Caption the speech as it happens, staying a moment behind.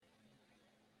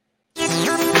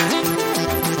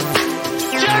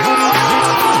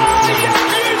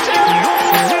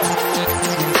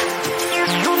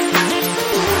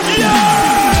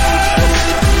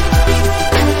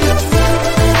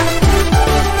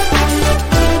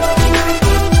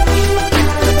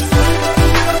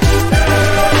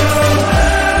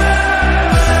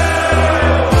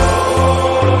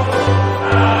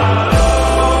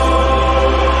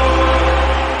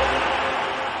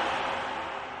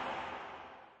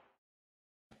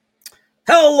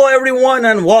Hello, everyone,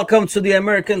 and welcome to the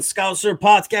American Scouser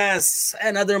podcast.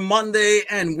 Another Monday,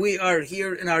 and we are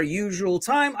here in our usual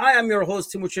time. I am your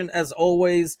host, Timuchin, as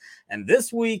always. And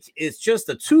this week is just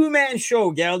a two-man show,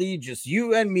 Gally. Just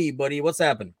you and me, buddy. What's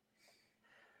happening?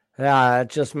 Yeah, it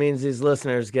just means these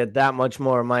listeners get that much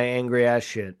more of my angry ass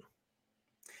shit.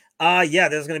 Yeah,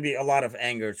 there's going to be a lot of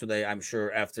anger today, I'm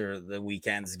sure, after the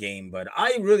weekend's game. But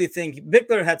I really think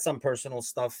Bickler had some personal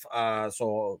stuff.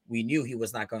 So we knew he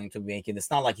was not going to make it.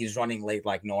 It's not like he's running late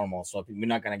like normal. So we're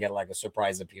not going to get like a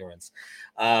surprise appearance.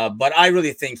 But I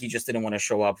really think he just didn't want to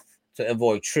show up to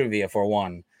avoid trivia, for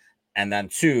one. And then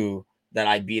two, that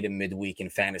I beat him midweek in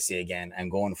fantasy again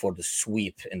and going for the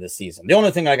sweep in the season. The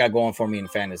only thing I got going for me in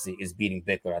fantasy is beating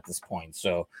Bickler at this point.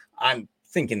 So I'm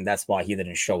thinking that's why he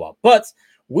didn't show up. But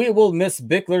we will miss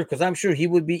Bickler because I'm sure he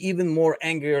would be even more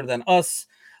angrier than us.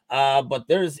 But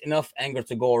there's enough anger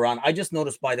to go around. I just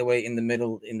noticed, by the way, in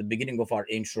the beginning of our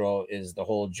intro is the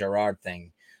whole Gerard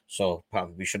thing. So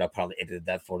probably we should have probably edited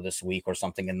that for this week or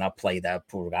something and not play that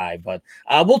poor guy. But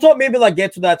we'll talk maybe like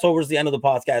get to that towards the end of the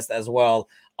podcast as well.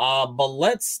 But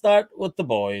let's start with the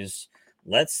boys.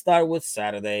 Let's start with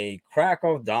Saturday. Crack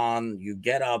of dawn. You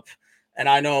get up. And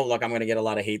I know, like, I'm gonna get a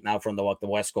lot of hate now from the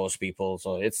West Coast people.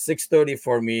 So it's 6:30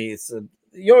 for me.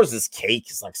 Yours is cake.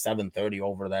 It's like 7:30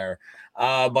 over there.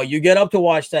 But you get up to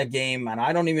watch that game, and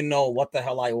I don't even know what the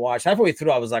hell I watched. Halfway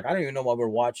through, I was like, I don't even know what we're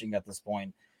watching at this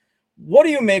point. What do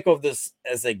you make of this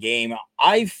as a game?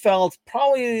 I felt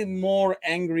probably more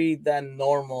angry than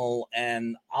normal,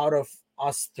 and out of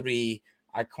us three,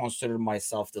 I consider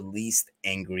myself the least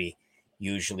angry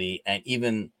usually, and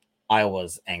even I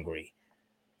was angry.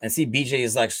 And see, BJ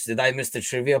is like, did I miss the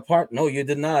trivia part? No, you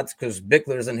did not, because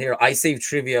Bickler isn't here. I saved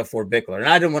trivia for Bickler, and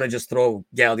I didn't want to just throw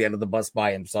Gally under the bus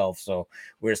by himself, so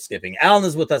we're skipping. Alan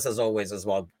is with us as always as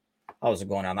well. How's it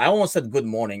going on? I almost said good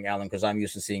morning, Alan, because I'm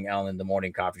used to seeing Alan in the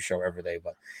morning coffee show every day.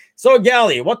 But so,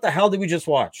 Gally, what the hell did we just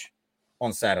watch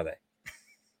on Saturday?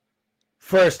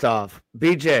 First off,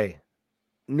 BJ,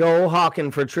 no hawking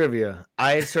for trivia.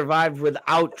 I survived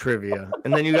without trivia,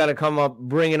 and then you got to come up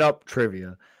bringing up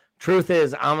trivia. Truth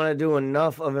is, I'm going to do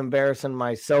enough of embarrassing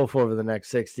myself over the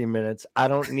next 60 minutes. I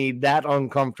don't need that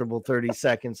uncomfortable 30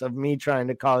 seconds of me trying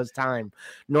to cause time.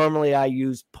 Normally, I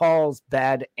use Paul's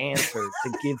bad answer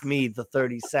to give me the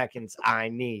 30 seconds I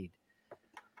need.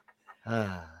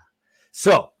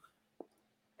 So,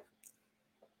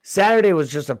 Saturday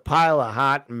was just a pile of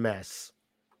hot mess.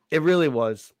 It really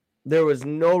was. There was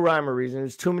no rhyme or reason.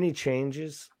 There's too many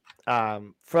changes.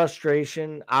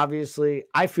 Frustration. Obviously,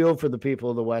 I feel for the people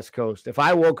of the West Coast. If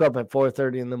I woke up at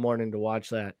 4:30 in the morning to watch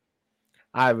that,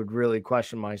 I would really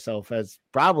question myself as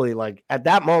probably like at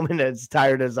that moment, as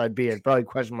tired as I'd be, I'd probably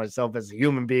question myself as a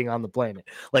human being on the planet.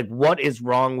 Like, what is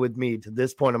wrong with me to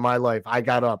this point in my life? I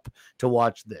got up to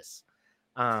watch this.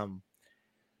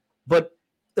 But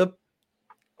the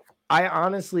I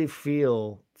honestly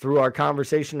feel through our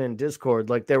conversation in Discord,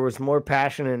 like there was more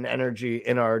passion and energy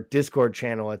in our Discord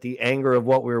channel at the anger of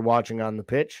what we were watching on the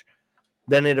pitch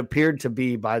than it appeared to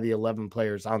be by the 11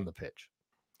 players on the pitch.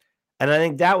 And I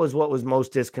think that was what was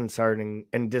most disconcerting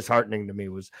and disheartening to me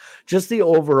was just the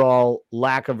overall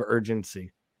lack of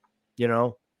urgency, you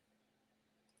know?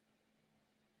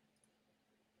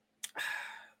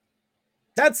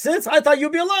 That's it. I thought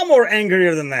you'd be a lot more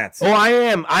angrier than that. Oh, I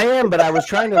am, but I was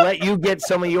trying to let you get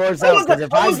some of yours out because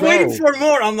if I was waiting for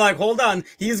more. I'm like, hold on,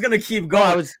 he's gonna keep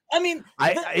going.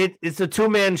 It's a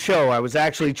two-man show. I was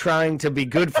actually trying to be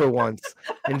good for once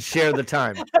and share the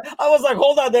time. I was like,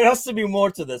 hold on, there has to be more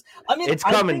to this. I mean, it's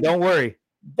coming. Don't worry.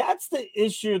 That's the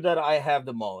issue that I have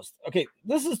the most. Okay,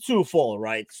 this is twofold,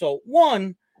 right? So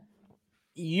one,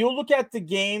 you look at the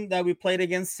game that we played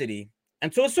against City,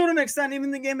 and to a certain extent,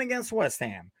 even the game against West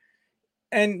Ham.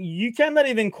 And you cannot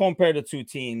even compare the two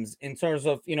teams in terms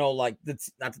of, like,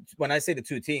 when I say the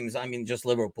two teams, I mean just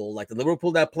Liverpool, like the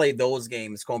Liverpool that played those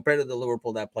games compared to the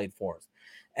Liverpool that played Forest.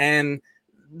 And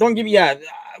don't give me,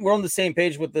 we're on the same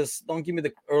page with this. Don't give me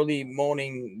the early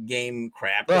morning game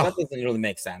crap. That doesn't really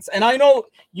make sense. And I know,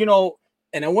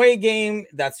 an away game,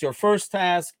 that's your first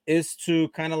task is to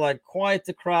kind of like quiet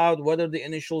the crowd, weather the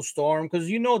initial storm, because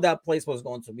that place was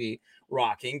going to be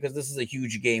rocking because this is a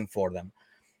huge game for them.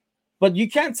 But you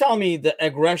can't tell me the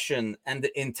aggression and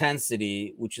the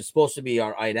intensity, which is supposed to be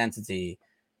our identity,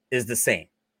 is the same.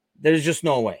 There's just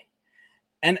no way.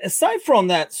 And aside from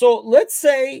that, so let's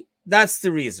say that's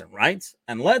the reason, right?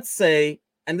 And let's say,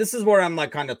 and this is where I'm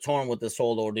like kind of torn with this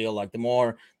whole ordeal. Like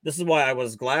this is why I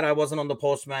was glad I wasn't on the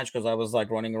post match because I was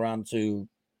like running around to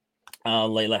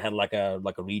Layla had like a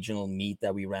regional meet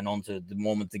that we ran onto the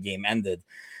moment the game ended.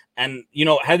 And,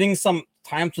 having some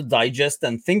time to digest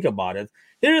and think about it.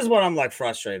 Here's what I'm like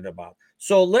frustrated about.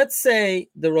 So let's say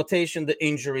the rotation, the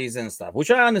injuries and stuff,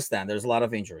 which I understand. There's a lot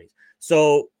of injuries.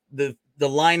 So the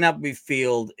lineup we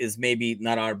field is maybe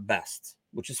not our best,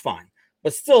 which is fine.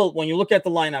 But still, when you look at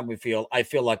the lineup we field, I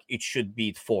feel like it should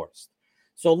beat Forest.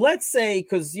 So let's say,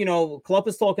 because Klopp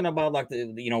is talking about like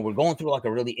we're going through like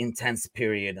a really intense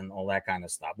period and all that kind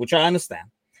of stuff, which I understand.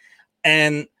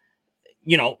 And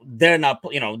they're not,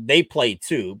 they play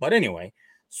too. But anyway,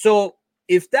 so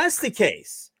if that's the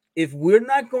case, if we're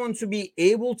not going to be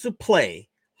able to play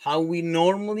how we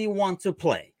normally want to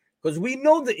play, because we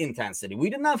know the intensity, we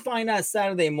did not find out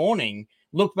Saturday morning,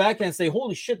 look back and say,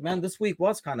 holy shit, man, this week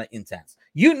was kind of intense.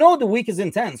 The week is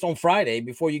intense on Friday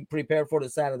before you prepare for the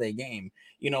Saturday game,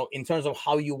 in terms of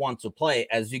how you want to play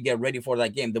as you get ready for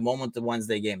that game, the moment the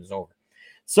Wednesday game is over.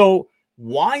 So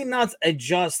why not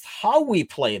adjust how we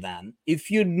play then if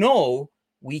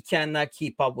we cannot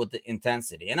keep up with the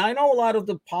intensity? And I know a lot of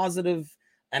the positive,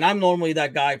 and I'm normally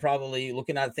that guy probably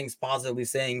looking at things positively,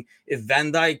 saying if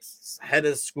Van Dijk's head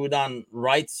is screwed on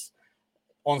right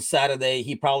on Saturday,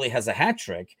 he probably has a hat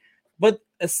trick. But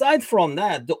aside from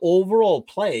that, the overall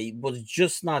play was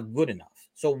just not good enough.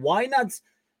 So why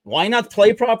not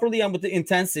play properly and with the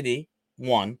intensity,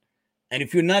 one? And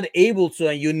if you're not able to,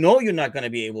 and you're not going to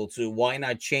be able to, why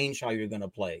not change how you're going to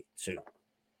play, two?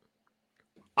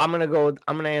 I'm going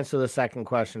to answer the second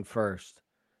question first.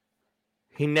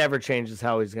 He never changes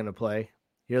how he's going to play.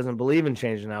 He doesn't believe in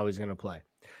changing how he's going to play.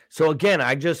 So again,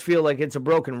 I just feel like it's a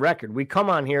broken record. We come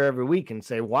on here every week and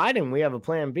say, why didn't we have a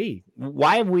plan B?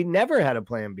 Why have we never had a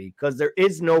plan B? Because there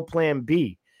is no plan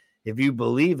B if you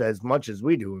believe as much as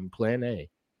we do in plan A.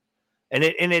 And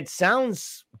it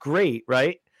sounds great,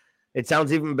 right? It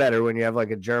sounds even better when you have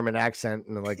like a German accent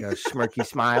and like a smirky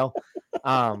smile.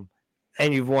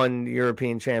 And you've won the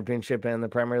European Championship and the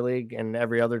Premier League and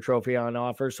every other trophy on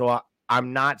offer. So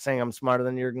I'm not saying I'm smarter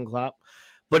than Jurgen Klopp,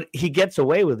 but he gets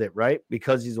away with it, right?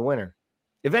 Because he's a winner.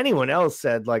 If anyone else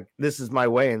said like, this is my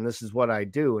way and this is what I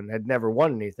do and had never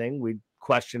won anything, we'd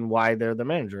question why they're the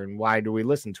manager and why do we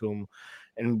listen to them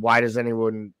and why does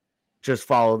anyone just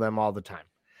follow them all the time?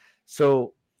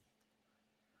 So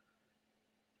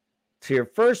to your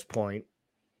first point,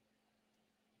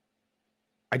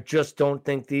 I just don't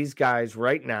think these guys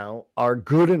right now are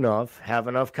good enough, have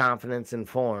enough confidence and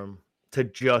form to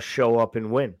just show up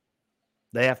and win.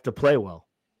 They have to play well.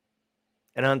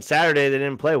 And on Saturday, they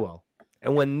didn't play well.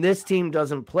 And when this team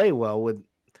doesn't play well with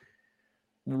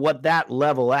what that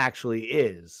level actually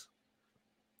is,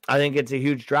 I think it's a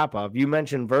huge drop-off. You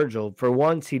mentioned Virgil. For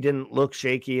once, he didn't look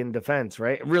shaky in defense,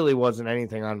 right? It really wasn't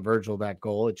anything on Virgil, that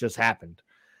goal. It just happened.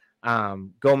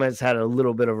 Gomez had a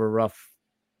little bit of a rough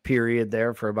period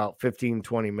there for about 15,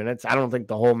 20 minutes. I don't think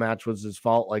the whole match was his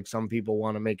fault, like some people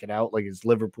want to make it out, like his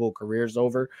Liverpool career's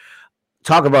over.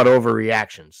 Talk about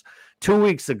overreactions. 2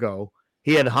 weeks ago,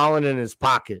 he had Haaland in his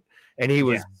pocket, and he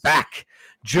was back.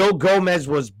 Joe Gomez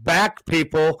was back,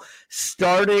 people.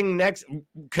 Starting next.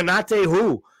 Konate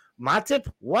who?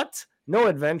 Matip? What? No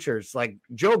adventures. Like,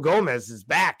 Joe Gomez is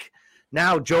back.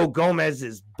 Now Joe Gomez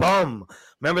is bum.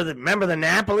 Remember the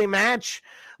Napoli match?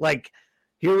 Like,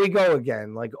 here we go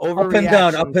again. Like,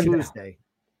 overreaction up and Tuesday. Down.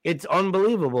 It's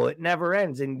unbelievable. It never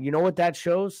ends. And you know what that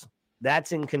shows?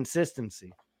 That's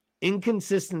inconsistency.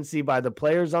 Inconsistency by the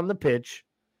players on the pitch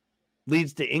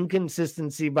leads to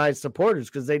inconsistency by supporters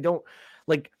because they don't,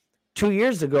 like 2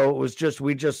 years ago, it was just,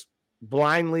 we just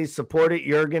blindly supported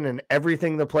Jurgen and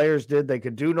everything the players did, they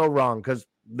could do no wrong because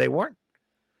they weren't.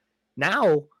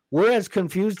 Now we're as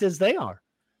confused as they are.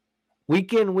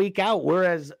 Week in, week out, we're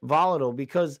as volatile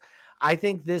because I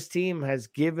think this team has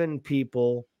given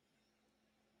people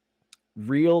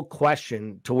real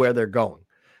question to where they're going.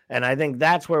 And I think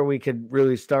that's where we could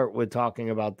really start with talking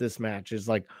about this match is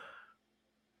like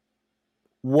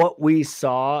what we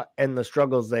saw and the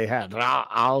struggles they had.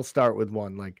 I'll start with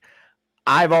one. Like,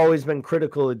 I've always been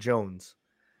critical of Jones.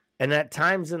 And at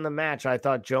times in the match, I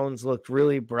thought Jones looked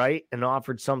really bright and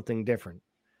offered something different.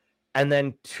 And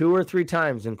then 2 or 3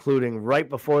 times, including right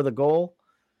before the goal,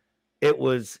 it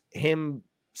was him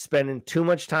spending too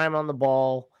much time on the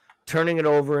ball, turning it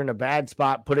over in a bad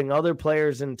spot, putting other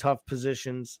players in tough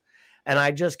positions. And I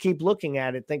just keep looking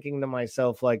at it, thinking to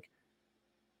myself, like,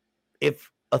 if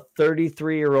a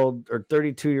 33-year-old or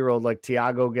 32-year-old like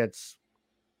Thiago gets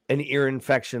an ear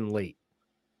infection late,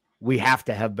 we have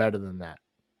to have better than that.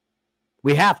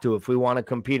 We have to if we want to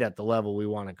compete at the level we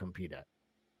want to compete at.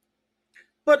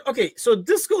 But, okay, so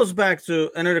this goes back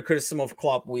to another criticism of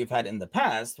Klopp we've had in the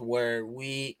past, where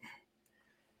we,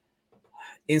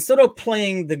 instead of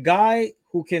playing the guy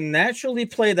who can naturally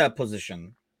play that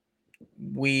position,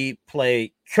 we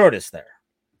play Curtis there.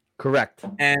 Correct.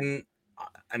 And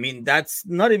I mean, that's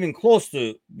not even close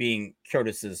to being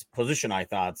Curtis's position, I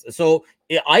thought. So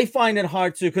I find it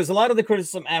hard to, because a lot of the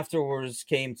criticism afterwards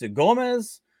came to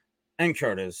Gomez and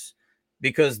Curtis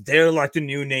because they're like the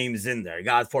new names in there.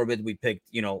 God forbid we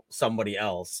picked, somebody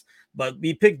else, but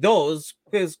we picked those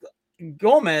because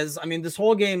Gomez, I mean, this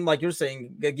whole game, like you're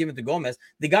saying, give it to Gomez.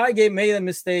 The guy made a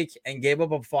mistake and gave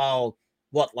up a foul,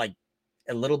 like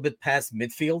a little bit past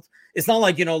midfield. It's not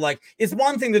like, it's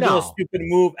one thing to do a stupid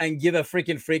move and give a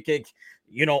freaking free kick,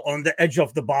 on the edge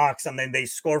of the box, and then they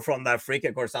score from that free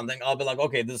kick or something. I'll be like,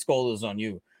 okay, this goal is on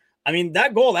you. I mean,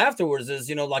 that goal afterwards is,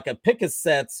 like a pick is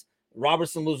set.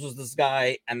 Robertson loses this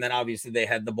guy, and then obviously they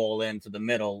head the ball into the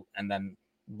middle, and then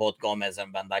both Gomez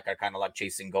and Van Dijk are kind of like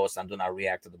chasing ghosts and do not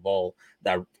react to the ball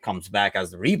that comes back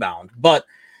as the rebound.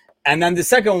 And then the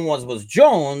second one was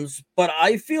Jones, but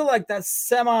I feel like that's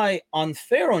semi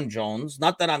unfair on Jones.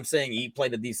 Not that I'm saying he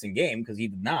played a decent game, because he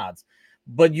did not,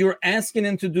 but you're asking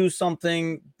him to do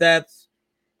something that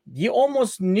you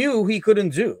almost knew he couldn't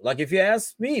do. Like if you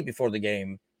asked me before the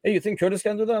game, hey, you think Curtis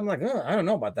can do that? I'm like, I don't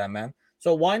know about that, man.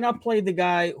 So why not play the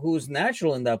guy who's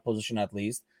natural in that position at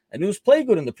least, and who's played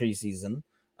good in the preseason?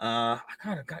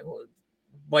 Bajetis?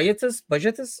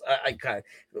 I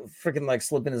freaking like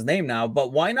slipping his name now,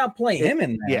 but why not play him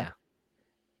in there? Yeah.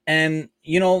 And,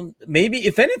 maybe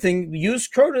if anything, use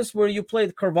Curtis where you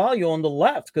played Carvalho on the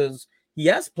left, because he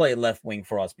has played left wing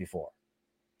for us before.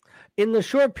 In the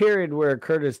short period where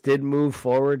Curtis did move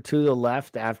forward to the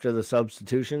left after the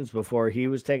substitutions before he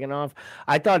was taken off,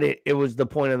 I thought it was the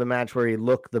point of the match where he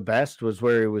looked the best, was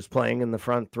where he was playing in the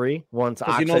front three once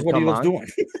Ox he knows what he was doing.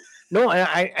 No,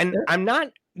 I'm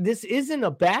not. This isn't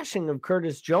a bashing of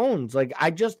Curtis Jones. Like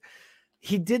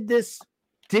he did this,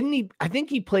 didn't he? I think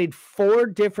he played 4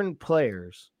 different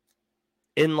players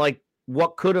in like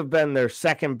what could have been their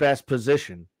second best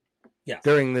position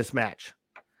during this match.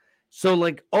 So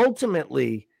like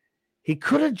ultimately he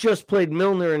could have just played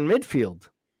Milner in midfield.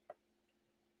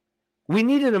 We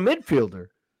needed a midfielder.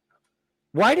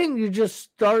 Why didn't you just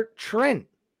start Trent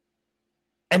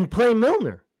and play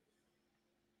Milner?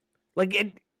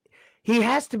 He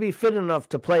has to be fit enough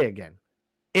to play again.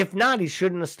 If not, he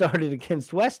shouldn't have started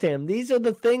against West Ham. These are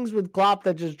the things with Klopp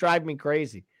that just drive me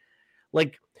crazy.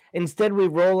 Like, instead we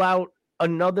roll out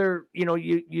another,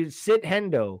 you sit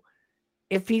Hendo.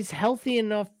 If he's healthy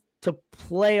enough to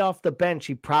play off the bench,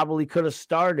 he probably could have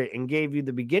started and gave you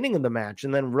the beginning of the match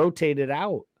and then rotated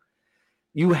out.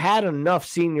 You had enough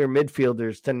senior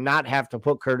midfielders to not have to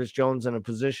put Curtis Jones in a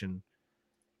position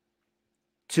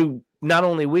to not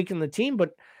only weaken the team,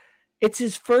 but it's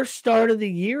his first start of the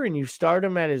year and you start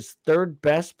him at his third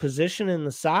best position in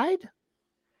the side.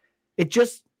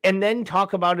 And then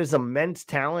talk about his immense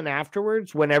talent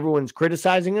afterwards when everyone's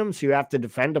criticizing him. So you have to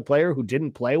defend a player who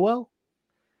didn't play well.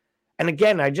 And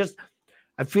again, I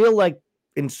feel like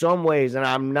in some ways, and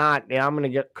I'm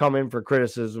going to come in for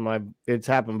criticism. It's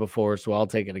happened before, so I'll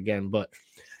take it again. But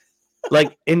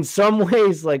like in some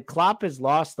ways, like Klopp has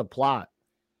lost the plot.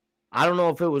 I don't know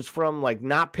if it was from like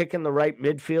not picking the right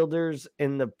midfielders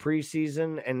in the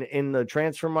preseason and in the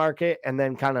transfer market, and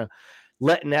then kind of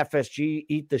letting FSG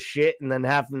eat the shit and then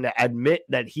having to admit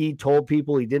that he told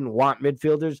people he didn't want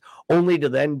midfielders, only to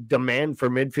then demand for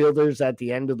midfielders at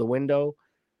the end of the window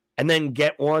and then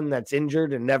get one that's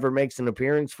injured and never makes an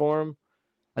appearance for him,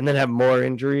 and then have more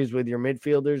injuries with your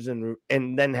midfielders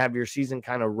and then have your season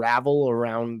kind of ravel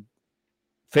around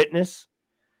fitness.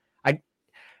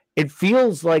 It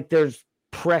feels like there's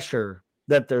pressure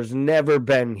that there's never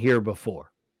been here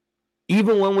before.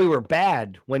 Even when we were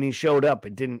bad, when he showed up,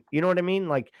 it didn't, you know what I mean?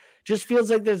 Like, just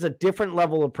feels like there's a different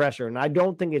level of pressure. And I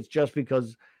don't think it's just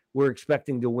because we're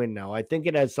expecting to win now. I think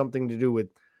it has something to do with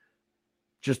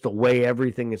just the way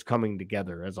everything is coming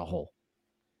together as a whole.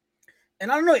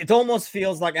 And I don't know, it almost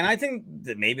feels like, and I think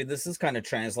that maybe this is kind of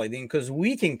translating, because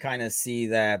we can kind of see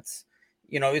that,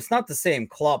 it's not the same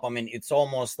club. I mean, it's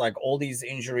almost like all these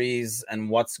injuries and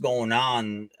what's going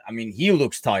on. I mean, he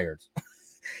looks tired.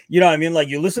 You know what I mean? Like,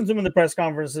 you listen to him in the press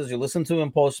conferences, you listen to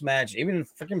him post-match, even in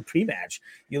freaking pre-match.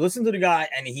 You listen to the guy,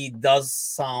 and he does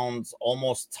sound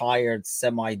almost tired,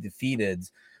 semi-defeated.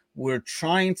 We're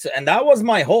trying to, and that was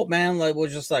my hope, man. Like, we're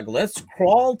just like, let's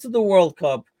crawl to the World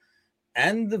Cup,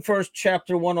 end the first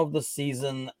chapter 1 of the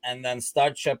season, and then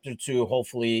start chapter 2,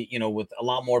 hopefully, with a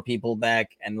lot more people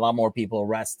back and a lot more people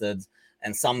rested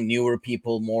and some newer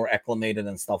people more acclimated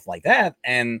and stuff like that.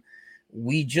 And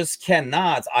we just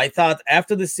cannot. I thought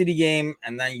after the City game,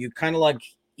 and then you kind of like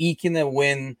eking a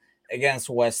win against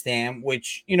West Ham,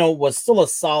 which, was still a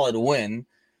solid win,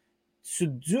 to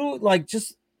do like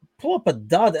just pull up a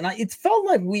dud, and it felt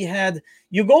like we had.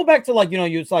 You go back to like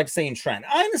you like saying Trent.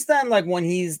 I understand like when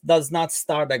he does not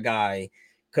start a guy,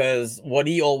 because what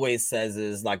he always says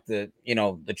is like the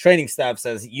training staff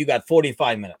says you got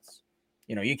 45 minutes.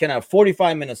 You can have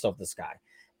 45 minutes of this guy.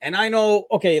 And I know,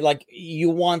 okay, like you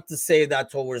want to say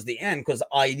that towards the end, because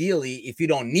ideally, if you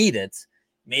don't need it,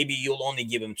 maybe you'll only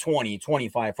give him 20,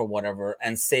 25 or whatever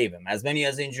and save him. As many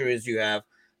as injuries you have.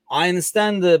 I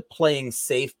understand the playing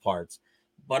safe parts,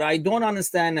 but I don't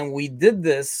understand. And we did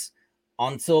this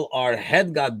until our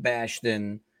head got bashed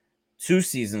in 2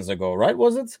 seasons ago, right?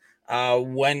 Was it?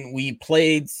 When we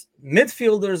played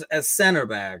midfielders as center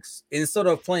backs instead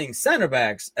of playing center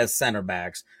backs as center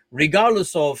backs,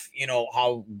 regardless of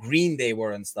how green they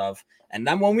were and stuff. And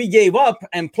then when we gave up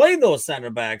and played those center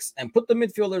backs and put the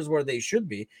midfielders where they should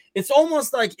be, it's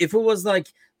almost like if it was like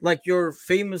your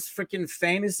famous freaking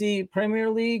fantasy Premier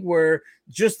League where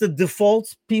just the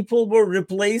default people were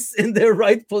replaced in their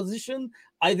right position,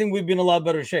 I think we'd be in a lot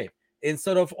better shape.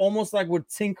 Instead of almost like we're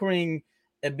tinkering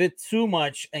a bit too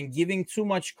much and giving too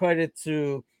much credit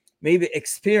to maybe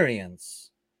experience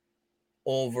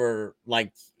over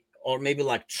or maybe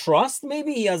like trust.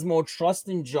 Maybe he has more trust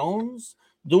in Jones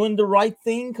doing the right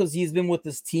thing because he's been with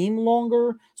his team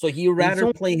longer. So he'd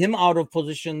rather play him out of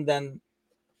position than,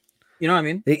 you know what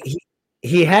I mean?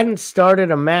 He hadn't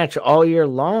started a match all year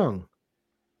long.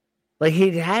 Like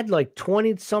he'd had like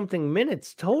 20 something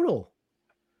minutes total.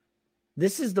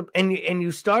 This is and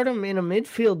you start him in a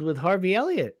midfield with Harvey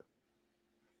Elliott.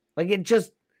 Like it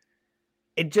just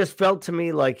felt to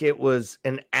me like it was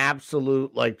an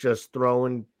absolute like just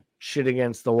throwing shit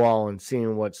against the wall and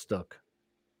seeing what stuck.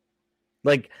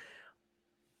 Like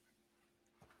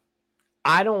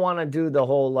I don't want to do the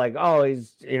whole like, oh,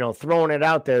 he's throwing it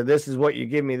out there. This is what you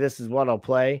give me. This is what I'll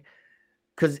play.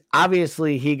 Because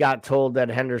obviously he got told that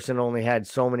Henderson only had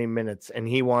so many minutes and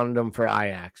he wanted him for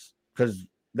Ajax because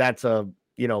that's a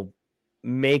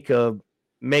make a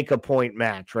point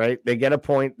match, right? They get a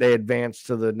point, they advance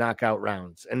to the knockout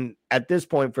rounds. And at this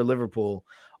point for Liverpool,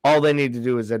 all they need to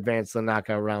do is advance the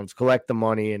knockout rounds, collect the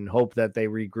money, and hope that they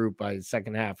regroup by the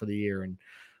second half of the year and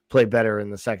play better in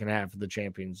the second half of the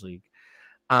Champions League.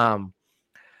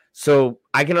 So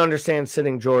I can understand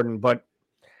sitting Jordan, but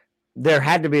there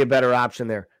had to be a better option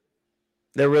there.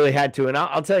 There really had to. And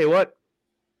I'll tell you what,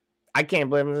 I can't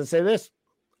blame him to say this.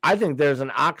 I think there's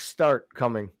an Ox start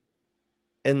coming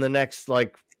in the next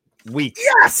week,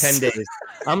 yes! 10 days.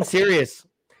 I'm serious.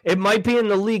 It might be in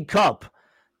the League Cup,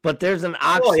 but there's an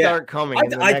Ox start coming.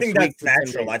 I think that's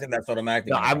natural. I think that's automatic.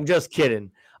 No, I'm just kidding.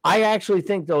 I actually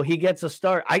think, though, he gets a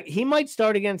start. He might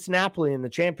start against Napoli in the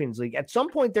Champions League. At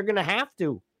some point, they're going to have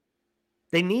to.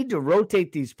 They need to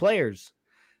rotate these players.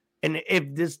 And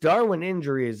if this Darwin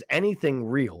injury is anything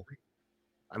real,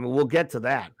 I mean, we'll get to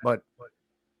that, but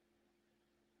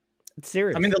it's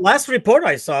serious. I mean, the last report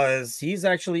I saw is he's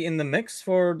actually in the mix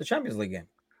for the Champions League game.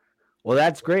 Well,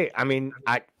 that's great. I mean,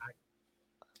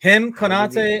 him,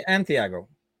 Konate, and Thiago.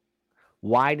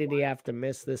 Why did he have to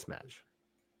miss this match?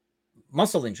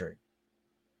 Muscle injury.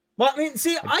 Well, I mean,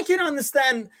 see, I can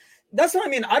understand. That's what I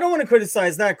mean. I don't want to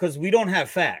criticize that because we don't have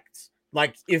facts.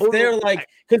 Like, if they're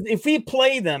because if we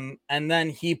play them and then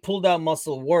he pulled out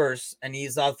muscle worse and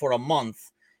he's out for a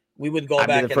month, we would go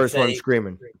back and the first one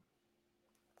screaming.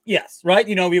 Yes, right?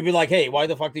 We'd be like, hey, why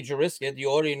the fuck did you risk it? You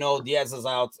already know Diaz is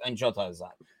out and Jota is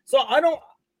out. So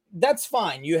that's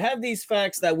fine. You have these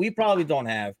facts that we probably don't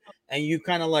have, and you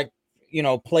kind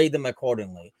of play them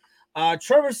accordingly.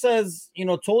 Trevor says,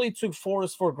 totally took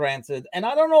Forest for granted. And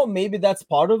I don't know, maybe that's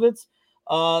part of it.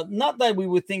 Not that we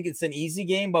would think it's an easy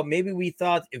game, but maybe we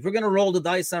thought if we're going to roll the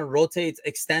dice and rotate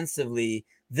extensively,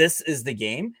 this is the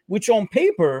game, which on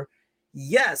paper,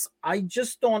 yes, I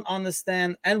just don't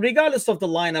understand. And regardless of the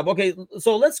lineup, okay,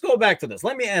 so let's go back to this.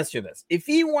 Let me ask you this. If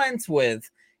he went with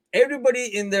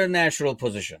everybody in their natural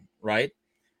position, right?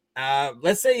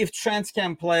 Let's say if Trent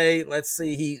can play, let's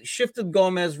say he shifted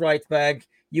Gomez right back,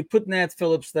 you put Nat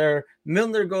Phillips there,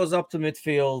 Milner goes up to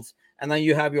midfield, and then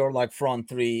you have your front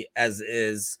three as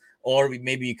is, or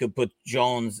maybe you could put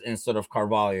Jones instead of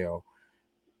Carvalho.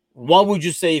 What would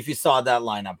you say if you saw that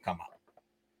lineup come out?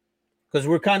 Because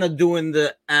we're kind of doing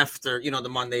the after, the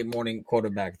Monday morning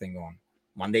quarterback thing going.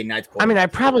 Monday night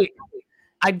quarterback. I mean,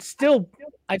 I'd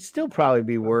still probably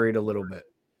be worried a little bit.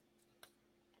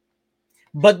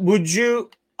 But would you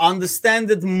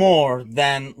understand it more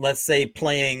than, let's say,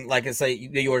 playing, like I say,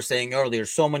 you were saying earlier,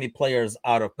 so many players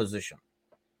out of position?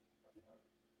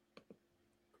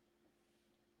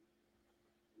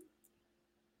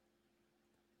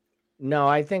 No,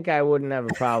 I think I wouldn't have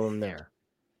a problem there.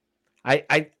 I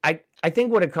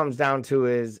think what it comes down to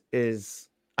is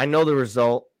I know the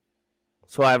result.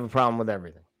 so I have a problem with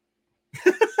everything.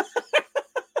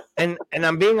 and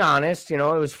I'm being honest, you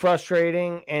know, it was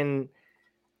frustrating, and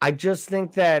I just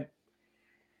think that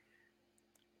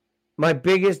my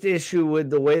biggest issue with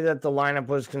the way that the lineup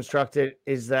was constructed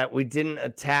is that we didn't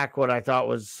attack what I thought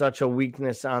was such a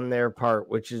weakness on their part,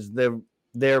 which is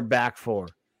their back four.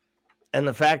 And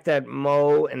the fact that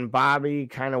Mo and Bobby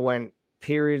kind of went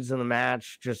periods in the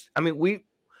match,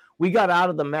 we got out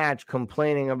of the match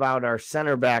complaining about our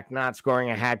center back not scoring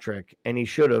a hat trick, and he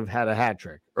should have had a hat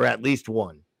trick, or at least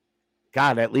one.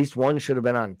 God, at least one should have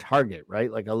been on target,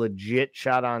 right? Like a legit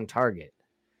shot on target.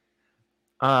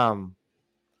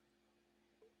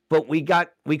 But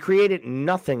we created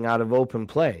nothing out of open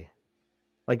play.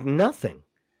 Like nothing.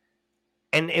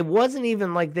 And it wasn't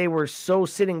even like they were so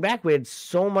sitting back. We had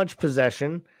so much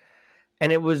possession.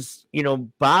 And it was, you know,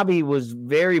 Bobby was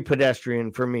very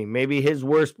pedestrian for me. Maybe his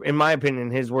worst, in my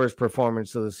opinion, his worst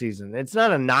performance of the season. It's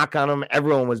not a knock on him.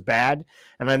 Everyone was bad.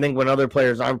 And I think when other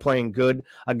players aren't playing good,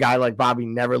 a guy like Bobby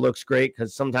never looks great,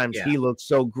 because sometimes he looks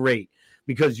so great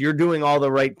because you're doing all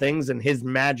the right things and his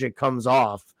magic comes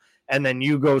off. And then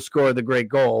you go score the great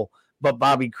goal, but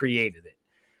Bobby created it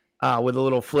with a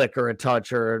little flick or a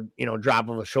touch or, you know, drop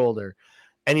of a shoulder.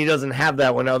 And he doesn't have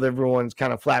that when everyone's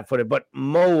kind of flat-footed. But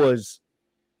Mo was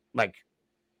like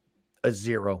a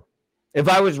 0. If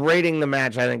I was rating the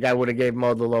match, I think I would have gave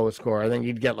Mo the lowest score. I think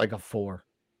he'd get like a 4.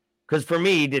 Because for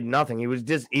me, he did nothing. He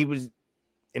was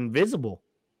invisible.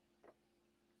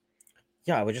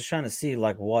 Yeah, I was just trying to see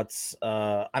like what's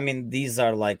these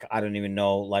are like, I don't even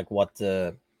know like what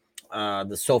the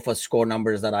sofa score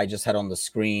numbers that I just had on the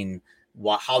screen,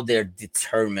 how they're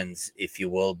determined, if you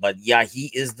will. But yeah,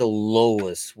 he is the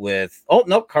lowest with,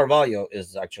 Carvalho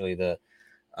is actually the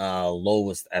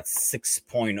lowest at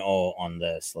 6.0 on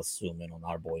this. Let's zoom in on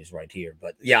our boys right here.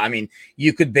 But yeah, I mean,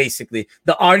 you could basically,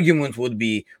 the argument would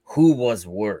be who was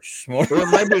worse.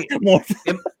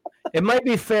 It might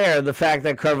be fair, the fact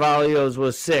that Carvalho's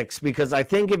was 6, because I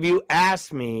think if you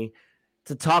asked me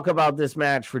to talk about this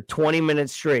match for 20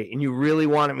 minutes straight, and you really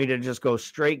wanted me to just go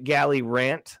straight galley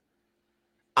rant,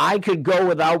 I could go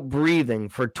without breathing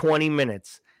for 20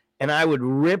 minutes, and I would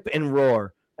rip and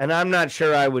roar, and I'm not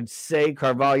sure I would say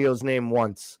Carvalho's name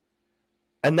once.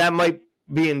 And that might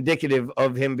be indicative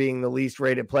of him being the least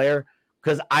rated player,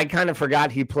 because I kind of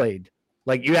forgot he played.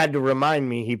 Like, you had to remind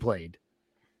me he played,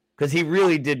 because he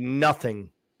really did nothing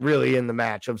really in the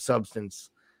match of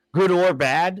substance, good or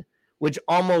bad, which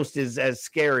almost is as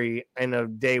scary in a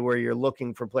day where you're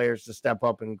looking for players to step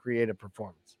up and create a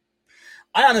performance.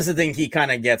 I honestly think he kind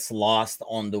of gets lost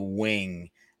on the wing.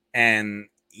 And,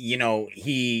 you know,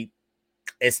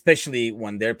 especially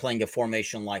when they're playing a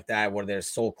formation like that, where they're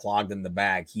so clogged in the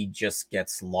back, he just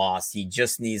gets lost. He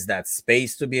just needs that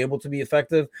space to be able to be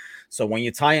effective. So when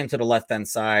you tie him to the left-hand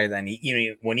side, and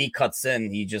when he cuts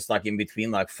in, he just like in between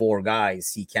like 4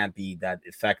 guys, he can't be that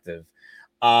effective.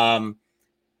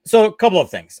 So a couple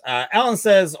of things. Alan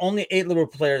says only 8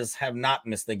 Liverpool players have not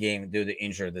missed the game due to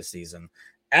injury this season.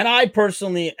 And I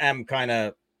personally am kind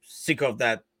of sick of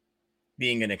that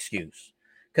being an excuse,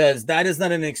 because that is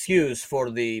not an excuse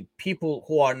for the people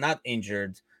who are not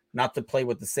injured not to play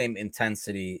with the same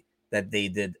intensity that they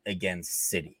did against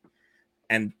City.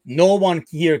 And no one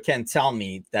here can tell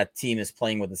me that team is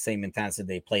playing with the same intensity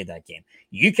they played that game.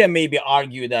 You can maybe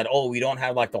argue that, we don't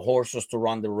have like the horses to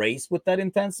run the race with that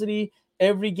intensity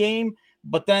every game,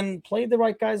 but then play the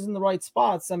right guys in the right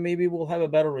spots and maybe we'll have a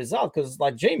better result. Because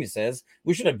like Jamie says,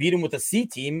 we should have beat them with a C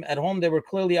team. At home, they were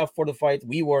clearly up for the fight.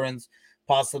 We weren't.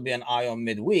 Possibly an eye on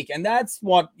midweek. And that's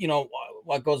what,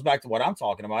 what goes back to what I'm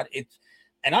talking about.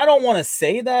 And I don't want to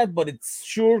say that, but it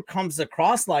sure comes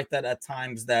across like that at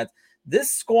times, that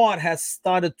this squad has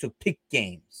started to pick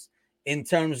games in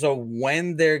terms of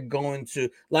when they're going to,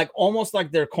 like, almost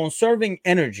like they're conserving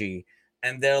energy.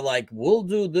 And they're like, we'll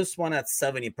do this one at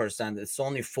 70%. It's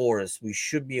only 4 us. We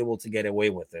should be able to get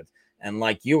away with it. And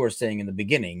like you were saying in the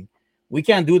beginning, we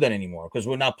can't do that anymore because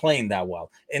we're not playing that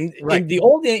well. And in the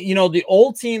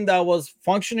old team that was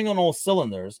functioning on all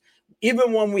cylinders,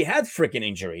 even when we had freaking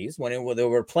injuries, when they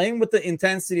were playing with the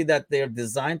intensity that they're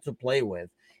designed to play with,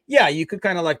 yeah, you could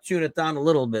kind of like tune it down a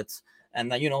little bit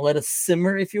and then, let it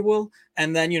simmer, if you will.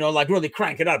 And then, like really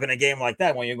crank it up in a game like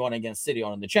that when you're going against City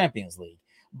or in the Champions League.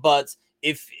 But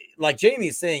if, like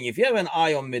Jamie's saying, if you have an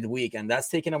eye on midweek and that's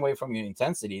taken away from your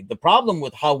intensity, the problem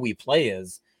with how we play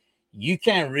is you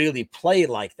can't really play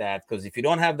like that, because if you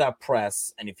don't have that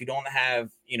press and if you don't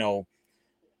have,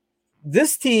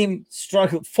 this team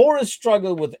Forest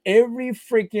struggled with every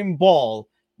freaking ball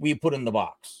we put in the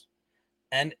box.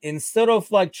 And instead of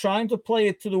like trying to play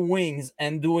it to the wings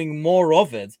and doing more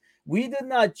of it, We did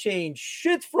not change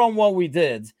shit from what we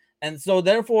did. And so,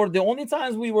 therefore, the only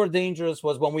times we were dangerous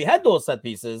was when we had those set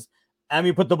pieces and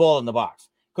we put the ball in the box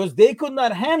because they could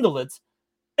not handle it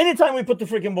anytime we put the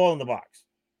freaking ball in the box.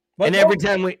 But and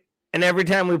every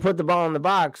time we put the ball in the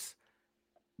box,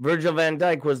 Virgil van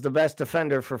Dijk was the best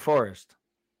defender for Forest.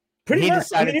 He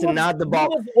decided to nod the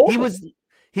ball.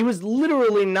 He was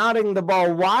literally nodding the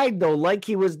ball wide though, like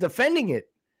he was defending it.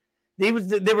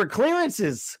 There were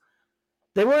clearances.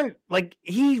 They weren't like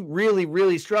he really,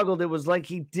 really struggled. It was like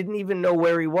he didn't even know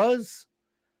where he was.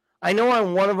 I know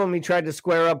on one of them he tried to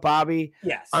square up Bobby.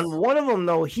 Yes. On one of them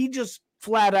though, he just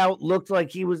flat out looked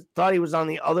like thought he was on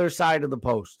the other side of the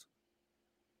post.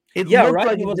 It looked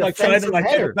like it was like trying to like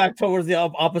header back towards the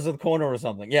opposite corner or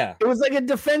something. Yeah. It was like a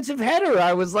defensive header.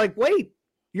 I was like, wait,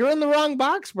 you're in the wrong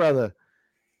box, brother.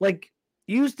 Like,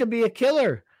 you used to be a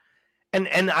killer.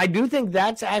 And I do think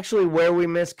that's actually where we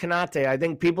missed Konate. I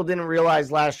think people didn't realize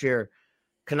last year,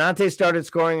 Konate started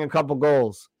scoring a couple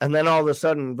goals. And then all of a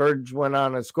sudden, Verge went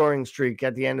on a scoring streak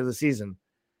at the end of the season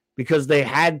because they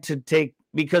had to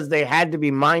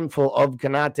be mindful of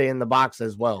Konate in the box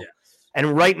as well. Yes.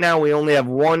 And right now, we only have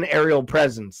one aerial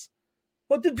presence.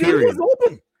 But the dude was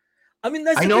open. I mean,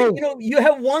 that's the thing. You know, you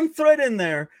have one thread in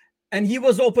there. And he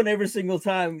was open every single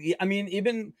time. I mean,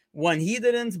 even when he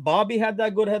didn't, Bobby had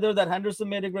that good header that Henderson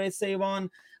made a great save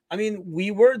on. I mean,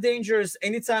 we were dangerous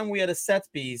anytime we had a set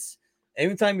piece,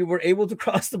 anytime we were able to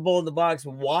cross the ball in the box.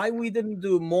 Why we didn't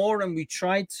do more and we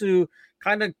tried to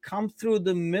kind of come through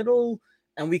the middle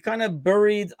and we kind of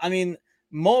buried. I mean,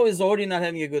 Mo is already not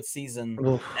having a good season.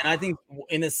 Oof. And I think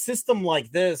in a system like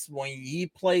this, when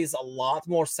he plays a lot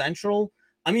more central,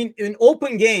 I mean, in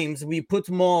open games, we put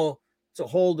Mo to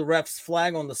hold the ref's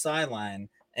flag on the sideline.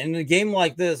 And in a game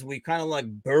like this, we kind of like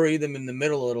bury them in the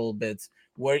middle a little bit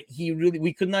where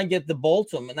we could not get the ball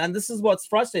to him. And then this is what's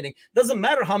frustrating. Doesn't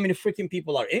matter how many freaking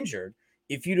people are injured.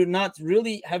 If you do not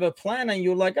really have a plan and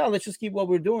you're like, oh, let's just keep what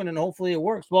we're doing and hopefully it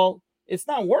works. Well, it's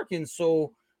not working.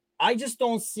 So I just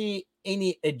don't see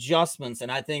any adjustments.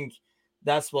 And I think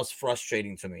that's what's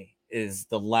frustrating to me is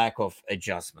the lack of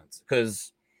adjustments.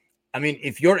 Because I mean,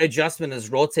 if your adjustment is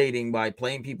rotating by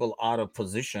playing people out of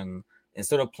position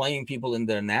instead of playing people in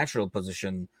their natural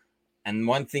position, and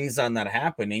when things are not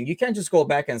happening, you can't just go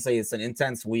back and say it's an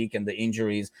intense week and the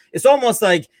injuries. It's almost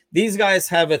like these guys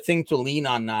have a thing to lean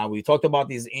on now. We talked about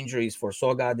these injuries for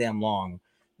so goddamn long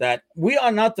that we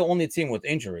are not the only team with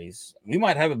injuries. We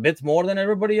might have a bit more than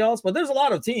everybody else, but there's a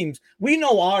lot of teams. We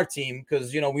know our team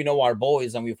because, you know, we know our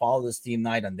boys and we follow this team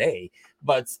night and day.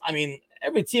 But, I mean,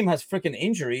 every team has freaking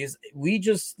injuries. We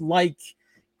just like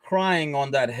crying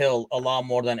on that hill a lot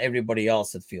more than everybody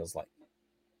else, it feels like.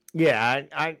 Yeah,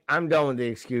 I'm done with the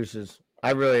excuses.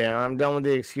 I really am. I'm done with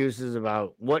the excuses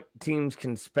about what teams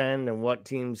can spend and what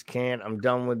teams can't. I'm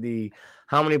done with the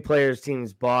how many players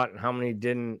teams bought and how many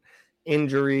didn't.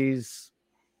 Injuries,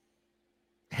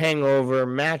 hangover,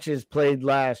 matches played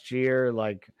last year.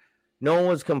 Like, no one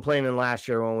was complaining last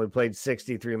year when we played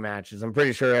 63 matches. I'm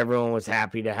pretty sure everyone was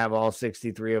happy to have all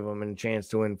 63 of them and a chance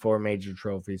to win 4 major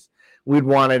trophies. We'd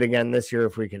want it again this year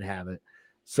if we could have it.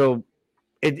 So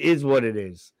it is what it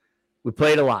is. We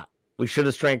played a lot. We should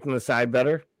have strengthened the side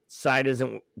better. Side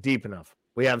isn't deep enough.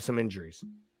 We have some injuries.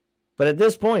 But at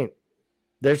this point,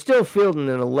 they're still fielding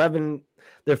 11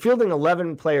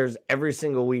 players every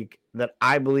single week that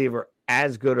I believe are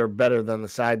as good or better than the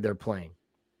side they're playing.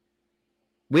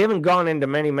 We haven't gone into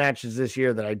many matches this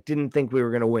year that I didn't think we were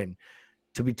going to win.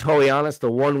 To be totally honest,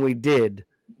 the one we did,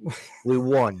 we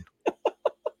won.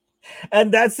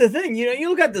 And that's the thing. You know, you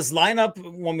look at this lineup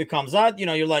when it comes out, you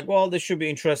know, you're like, well, this should be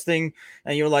interesting.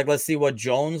 And you're like, let's see what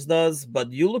Jones does.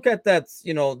 But you look at that,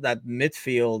 you know, that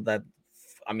midfield that,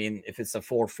 I mean, if it's a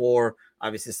 4-4,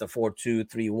 obviously it's a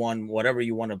 4-2-3-1, whatever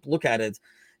you want to look at it.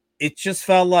 It just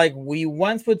felt like we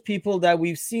went with people that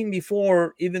we've seen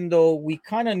before, even though we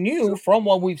kind of knew from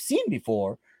what we've seen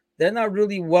before, they're not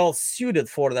really well suited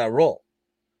for that role.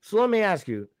 So let me ask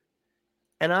you,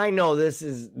 and I know this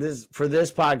for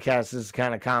this podcast, this is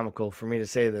kind of comical for me to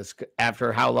say this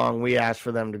after how long we asked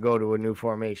for them to go to a new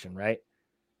formation, right?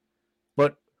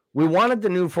 But we wanted the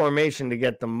new formation to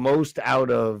get the most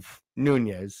out of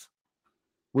Nunez.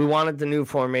 We wanted the new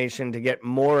formation to get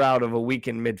more out of a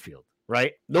weakened midfield,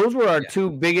 right? Those were our two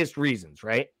biggest reasons,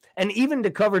 right? And even to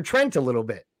cover Trent a little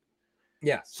bit.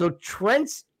 Yeah. So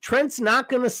Trent's not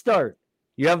going to start.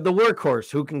 You have the workhorse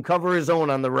who can cover his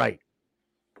own on the right.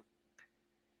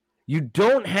 You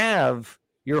don't have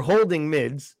your holding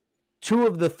mids, 2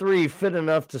 of the 3 fit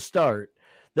enough to start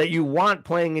that you want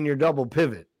playing in your double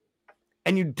pivot.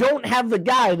 And you don't have the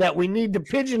guy that we need to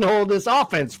pigeonhole this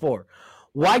offense for.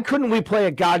 Why couldn't we play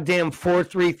a goddamn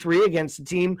 4-3-3 against a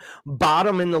team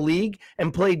bottom in the league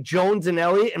and play Jones and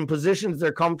Elliott in positions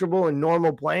they're comfortable and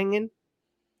normal playing in?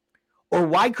 Or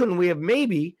why couldn't we have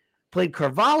maybe played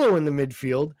Carvalho in the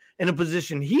midfield in a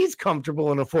position he's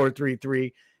comfortable in a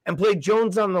 4-3-3 and played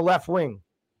Jones on the left wing?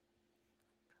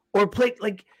 Or played,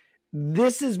 like,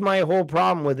 this is my whole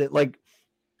problem with it. Like,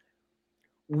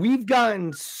 we've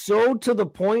gotten so to the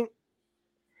point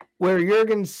where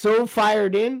Jurgen's so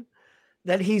fired in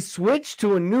that he switched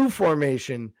to a new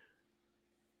formation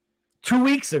 2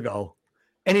 weeks ago,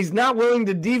 and he's not willing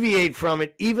to deviate from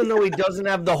it, even though he doesn't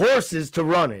have the horses to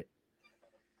run it.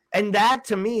 And that,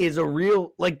 to me, is a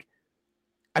real, like,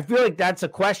 I feel like that's a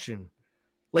question.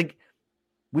 Like,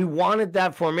 we wanted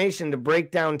that formation to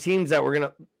break down teams that were going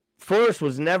to, Forrest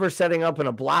was never setting up in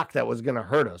a block that was going to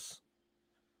hurt us.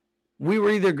 We were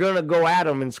either going to go at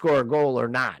them and score a goal or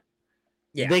not.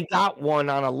 Yeah. They got one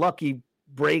on a lucky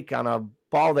break on a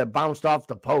ball that bounced off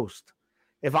the post.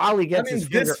 If Ali gets his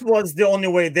finger, this was the only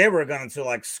way they were going to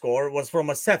like score was from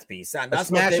a set piece, and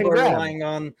that's what they were relying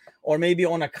on, or maybe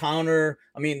on a counter.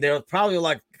 I mean, they're probably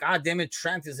like, God damn it,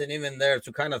 Trent isn't even there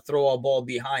to kind of throw a ball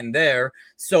behind there.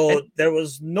 So there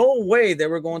was no way they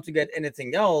were going to get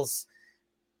anything else.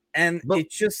 And it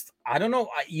just, I don't know.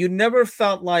 You never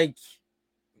felt like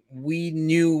we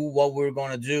knew what we were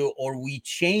going to do, or we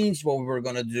changed what we were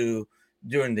going to do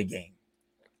during the game.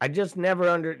 I just never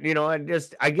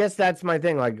I guess that's my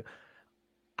thing. Like,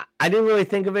 I didn't really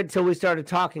think of it till we started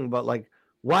talking, but like,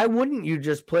 why wouldn't you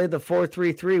just play the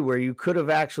 4-3-3 where you could have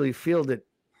actually fielded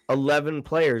 11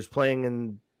 players playing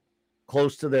in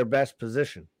close to their best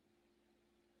position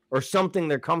or something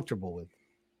they're comfortable with?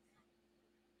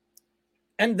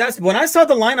 And that's when I saw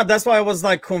the lineup, that's why I was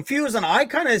like confused. And I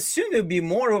kind of assumed it would be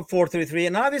more of a 4-3-3.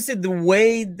 And obviously the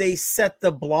way they set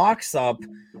the blocks up,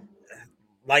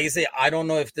 like you say, I don't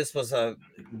know if this was a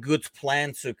good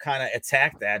plan to kind of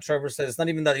attack that. Trevor says it's not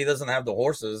even that he doesn't have the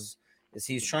horses, is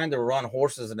he's trying to run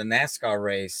horses in a NASCAR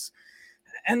race.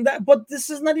 And that, but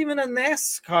this is not even a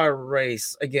NASCAR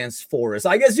race against Forest.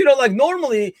 I guess, like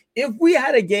normally if we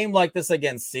had a game like this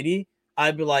against City,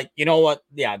 I'd be like, you know what?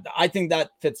 Yeah, I think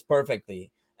that fits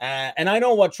perfectly. And I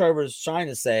know what Trevor's trying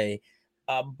to say,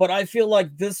 but I feel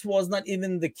like this was not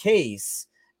even the case.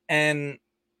 And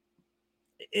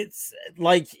it's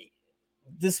like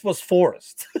this was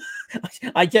Forest.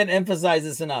 I can't emphasize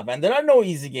this enough. And there are no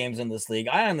easy games in this league.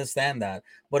 I understand that.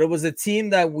 But it was a team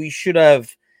that we should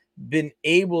have been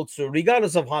able to,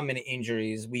 regardless of how many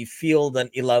injuries, we field an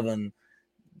 11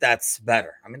 that's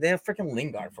better. I mean, they have freaking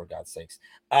Lingard, for God's sakes.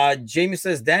 Jamie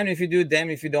says, damn if you do,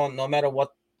 damn if you don't. No matter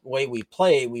what way we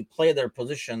play their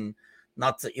position,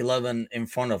 not the 11 in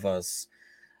front of us.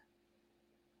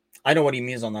 I know what he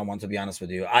means on that one, to be honest with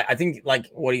you. I think like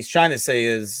what he's trying to say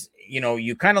is,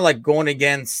 you kind of like going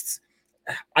against,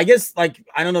 I guess, like,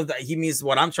 I don't know if that he means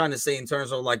what I'm trying to say in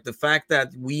terms of like the fact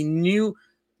that we knew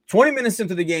 20 minutes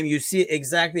into the game, you see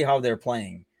exactly how they're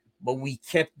playing. But we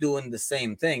kept doing the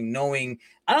same thing, knowing,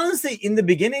 honestly, in the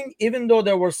beginning, even though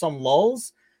there were some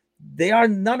lulls, they are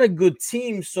not a good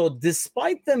team. So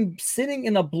despite them sitting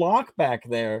in a block back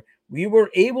there, we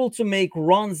were able to make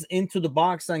runs into the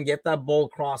box and get that ball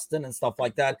crossed in and stuff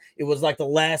like that. It was like the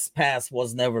last pass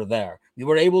was never there. We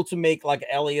were able to make like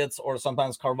Elliott's or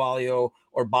sometimes Carvalho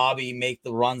or Bobby make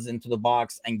the runs into the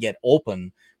box and get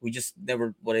open. We just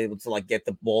never were able to like get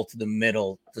the ball to the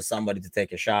middle to somebody to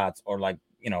take a shot or like,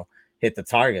 hit the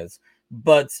targets.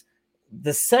 But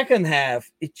the second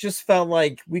half, it just felt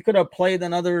like we could have played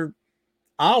another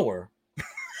hour.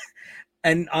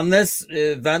 And unless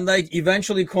Van Dijk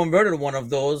eventually converted one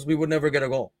of those, we would never get a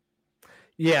goal.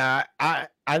 Yeah, I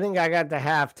think I got to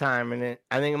halftime, and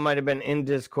I think it might have been in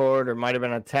Discord or might have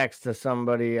been a text to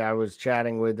somebody I was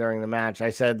chatting with during the match.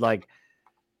 I said, like,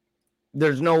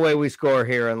 there's no way we score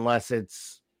here unless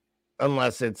it's on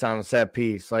a set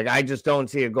piece. Like, I just don't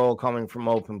see a goal coming from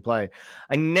open play.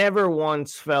 I never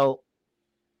once felt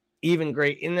even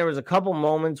great. And there was a couple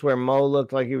moments where Mo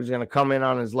looked like he was going to come in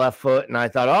on his left foot. And I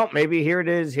thought, oh, maybe here it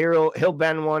is. Here he'll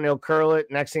bend one. He'll curl it.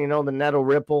 Next thing you know, the net will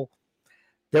ripple.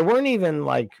 There weren't even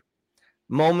like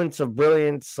moments of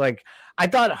brilliance. Like, I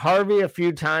thought Harvey a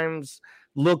few times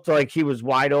looked like he was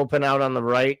wide open out on the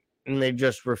right, and they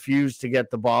just refused to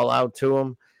get the ball out to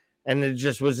him. And it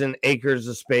just was in acres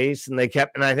of space. And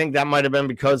I think that might have been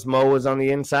because Mo was on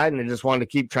the inside and they just wanted to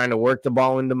keep trying to work the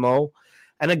ball into Mo.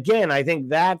 And again, I think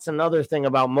that's another thing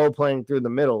about Mo playing through the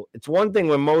middle. It's one thing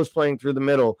when Mo's playing through the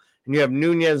middle and you have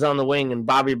Nunez on the wing and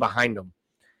Bobby behind him.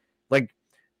 Like,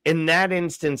 in that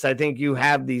instance, I think you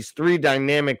have these three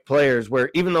dynamic players where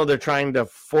even though they're trying to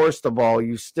force the ball,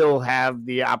 you still have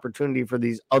the opportunity for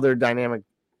these other dynamic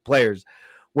players.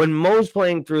 When Mo's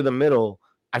playing through the middle,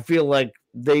 I feel like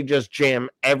they just jam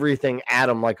everything at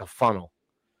him like a funnel.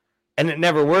 And it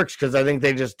never works because I think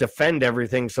they just defend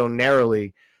everything so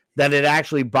narrowly that it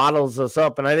actually bottles us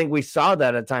up. And I think we saw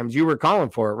that at times. You were calling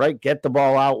for it, right? Get the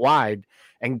ball out wide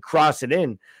and cross it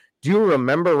in. Do you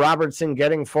remember Robertson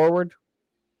getting forward?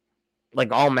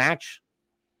 Like all match?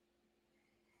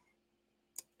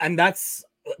 And that's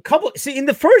a couple. See, in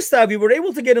the first half, we were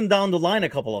able to get him down the line a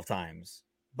couple of times,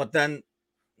 but then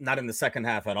not in the second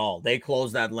half at all. They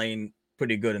closed that lane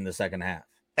pretty good in the second half.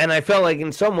 And I felt like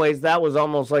in some ways that was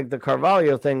almost like the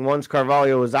Carvalho thing. Once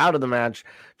Carvalho was out of the match,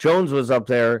 Jones was up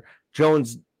there.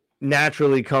 Jones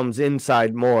naturally comes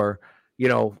inside more,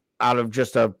 out of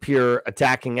just a pure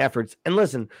attacking efforts. And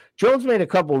listen, Jones made a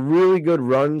couple really good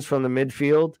runs from the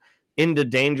midfield into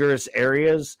dangerous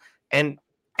areas. And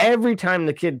every time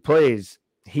the kid plays,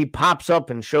 he pops up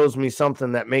and shows me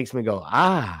something that makes me go,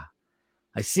 I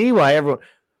see why everyone.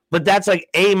 But that's like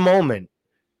a moment.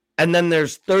 And then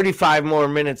there's 35 more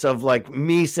minutes of like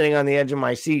me sitting on the edge of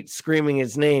my seat screaming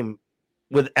his name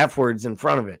with F words in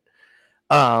front of it.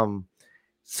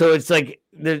 So it's like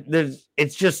there's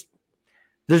just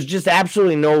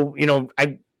absolutely no,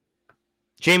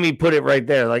 Jamie put it right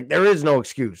there. Like there is no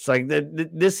excuse. Like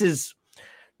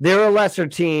they're a lesser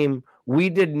team. We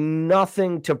did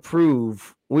nothing to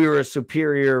prove we were a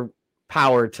superior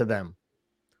power to them,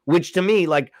 which to me,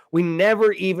 like we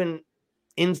never even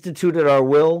instituted our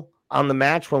will on the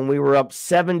match when we were up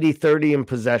 70-30 in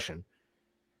possession.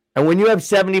 And when you have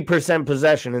 70%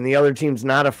 possession and the other team's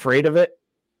not afraid of it,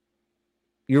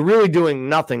 you're really doing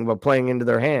nothing but playing into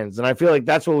their hands. And I feel like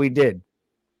that's what we did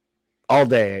all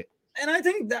day. And I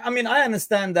think I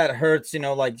understand that hurts,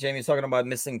 like Jamie's talking about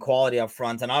missing quality up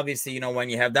front. And obviously, when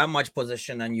you have that much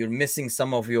position and you're missing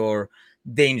some of your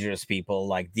dangerous people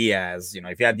like Diaz,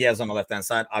 if you have Diaz on the left-hand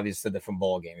side, obviously a different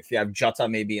ball game. If you have Jota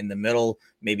maybe in the middle,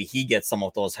 maybe he gets some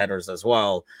of those headers as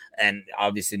well. And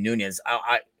obviously Nunez,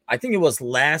 I think it was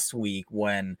last week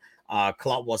when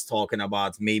Klopp was talking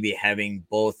about maybe having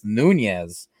both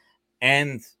Nunez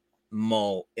and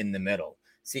Mo in the middle.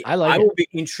 See, I will be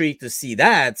intrigued to see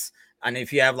that. And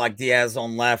if you have like Diaz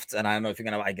on left, and I don't know if you're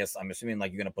gonna, I'm assuming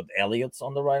like you're gonna put Elliott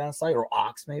on the right hand side or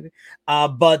Ox maybe.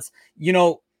 But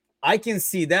I can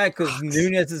see that because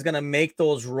Nunez is gonna make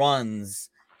those runs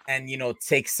and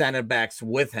take center backs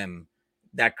with him.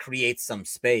 That creates some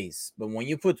space. But when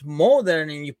you put Mo there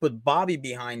and you put Bobby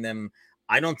behind them,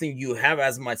 I don't think you have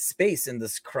as much space in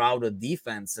this crowded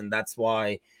defense, and that's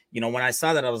why. When I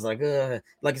saw that, I was like,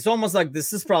 it's almost like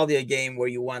this is probably a game where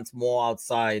you want more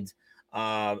outside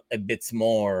a bit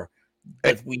more,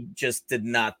 but we just did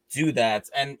not do that.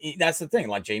 And that's the thing,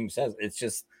 like James says, it's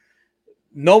just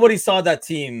nobody saw that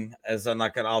team as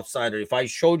like an outsider. If I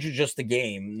showed you just the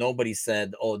game, nobody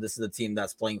said, oh, this is the team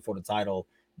that's playing for the title.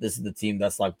 This is the team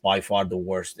that's like by far the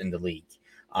worst in the league.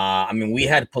 We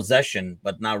had possession,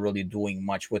 but not really doing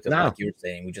much with it, like you're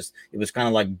saying. It was kind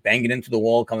of like banging into the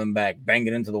wall, coming back,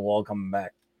 banging into the wall, coming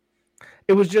back.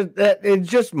 It was just that it's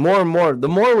just more and more. The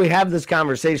more we have this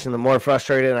conversation, the more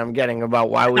frustrated I'm getting about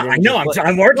why we didn't. I know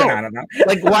I'm working on it now.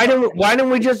 Like why don't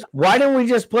we just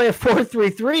play a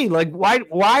 4-3-3? Like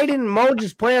why didn't Mo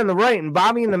just play on the right and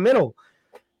Bobby in the middle?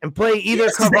 And play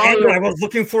either Carvalho. I was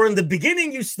looking for in the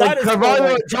beginning. You started like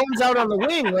Carvalho or Jones out on the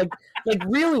wing. Like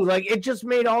really, like it just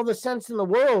made all the sense in the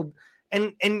world.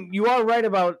 And you are right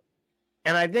about,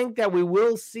 and I think that we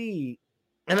will see,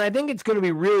 and I think it's going to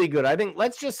be really good. I think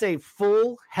let's just say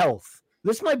full health.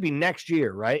 This might be next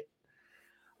year, right?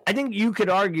 I think you could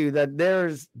argue that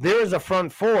there's a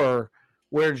front four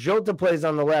where Jota plays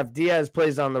on the left, Diaz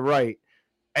plays on the right,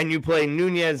 and you play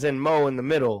Nunez and Mo in the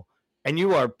middle. And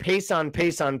you are pace on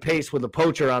pace with a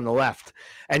poacher on the left.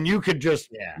 And you could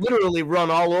just literally run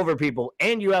all over people.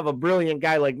 And you have a brilliant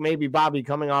guy like maybe Bobby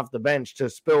coming off the bench to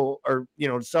spill or,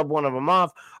 sub one of them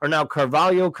off. Or now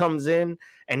Carvalho comes in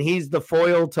and he's the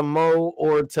foil to Mo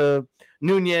or to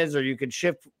Nunez, or you could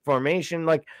shift formation.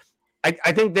 Like, I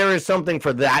think there is something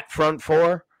for that front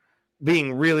four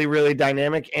being really, really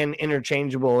dynamic and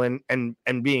interchangeable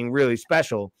and being really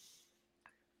special.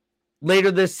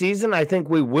 Later this season, I think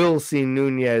we will see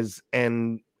Nunez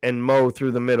and Mo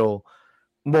through the middle,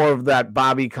 more of that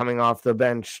Bobby coming off the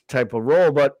bench type of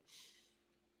role. But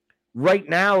right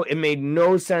now, it made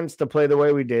no sense to play the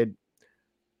way we did.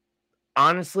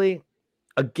 Honestly,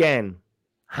 again,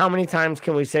 how many times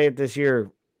can we say it this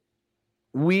year?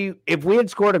 If we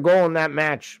had scored a goal in that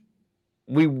match,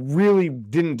 we really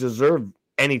didn't deserve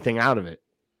anything out of it.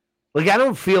 Like, I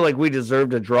don't feel like we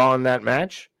deserved a draw in that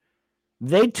match.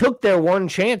 They took their one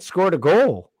chance, scored a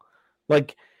goal.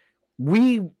 Like,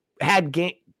 we had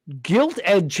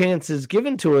gilt-edged chances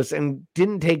given to us and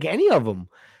didn't take any of them.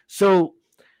 So,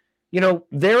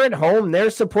 they're at home. Their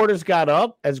supporters got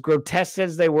up, as grotesque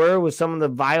as they were with some of the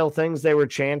vile things they were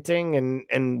chanting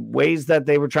and ways that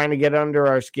they were trying to get under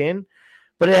our skin.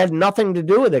 But it had nothing to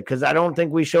do with it because I don't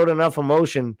think we showed enough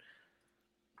emotion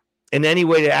in any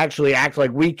way to actually act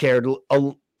like we cared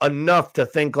enough to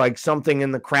think like something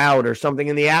in the crowd or something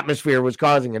in the atmosphere was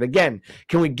causing it. Again,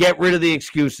 can we get rid of the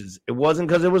excuses? It wasn't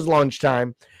because it was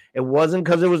lunchtime. It wasn't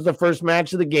because it was the first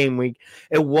match of the game week.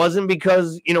 It wasn't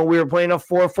because, we were playing a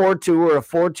 4-4-2 or a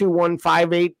 4-2-1,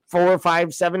 5-8,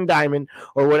 4-5-7 diamond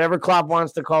or whatever Klopp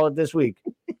wants to call it this week.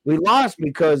 We lost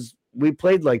because we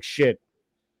played like shit.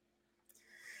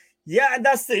 Yeah, and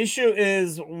that's the issue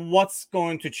is what's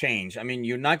going to change. I mean,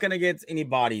 you're not going to get any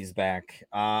bodies back.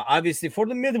 Obviously, for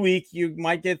the midweek, you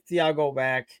might get Thiago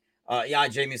back. Yeah,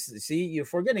 Jamie, see, you're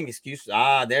forgetting excuses.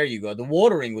 There you go. The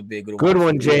watering would be a good one. Good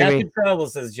one, Jamie. Travel,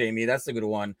 says Jamie. That's a good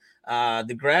one.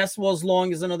 The grass was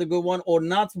long is another good one, or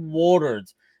not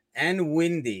watered and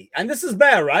windy. And this is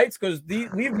bad, right? Because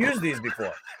we've used these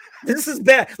before. This is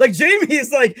bad. Like Jamie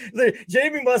is like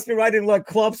Jamie must be writing like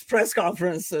Klopp's press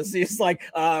conferences. He's like,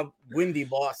 windy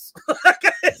boss.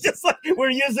 It's just like we're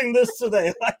using this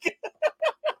today. Like,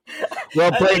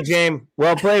 well played, James.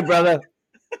 Well played, brother.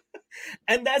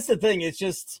 And that's the thing. It's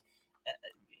just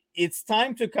it's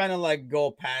time to kind of like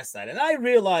go past that. And I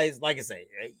realize, like I say,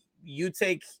 you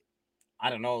take, I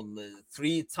don't know, the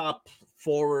 3 top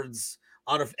forwards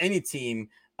out of any team.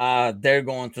 They're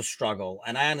going to struggle.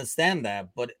 And I understand that,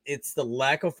 but it's the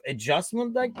lack of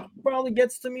adjustment that probably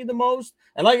gets to me the most.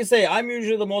 And like I say, I'm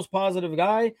usually the most positive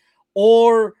guy,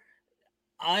 or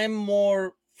I'm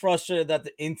more frustrated that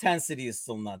the intensity is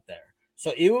still not there.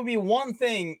 So it would be one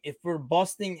thing if we're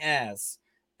busting ass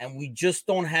and we just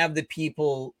don't have the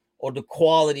people or the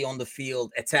quality on the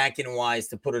field attacking wise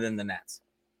to put it in the nets.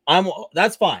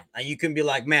 That's fine. And you can be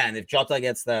like, man, if Jota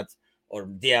gets that, or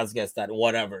Diaz gets that,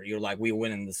 whatever, you're like, we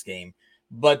win in this game.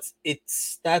 But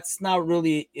that's not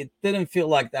really, it didn't feel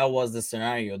like that was the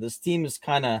scenario. This team is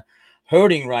kind of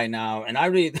hurting right now. And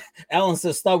Alan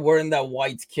says, stop wearing that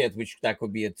white kit, which that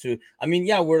could be it too. I mean,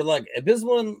 yeah, we're like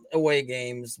abysmal in away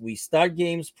games. We start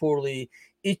games poorly.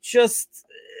 It just,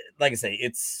 like I say,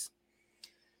 it's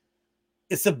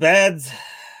a bad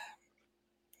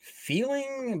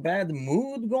feeling, bad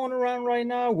mood going around right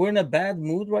now. We're in a bad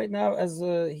mood right now, as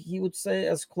he would say,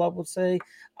 as Klopp would say.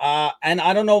 And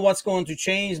I don't know what's going to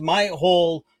change. My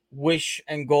whole wish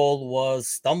and goal was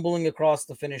stumbling across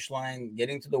the finish line,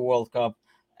 getting to the World Cup,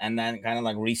 and then kind of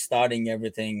like restarting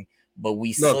everything. But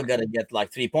we still got to get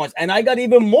like 3 points. And I got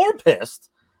even more pissed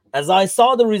as I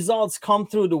saw the results come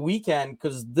through the weekend,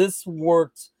 because this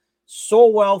worked so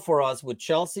well for us with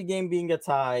Chelsea game being a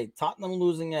tie, Tottenham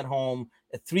losing at home,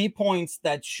 3 points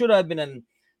that should have been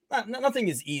nothing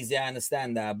is easy. I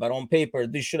understand that, but on paper,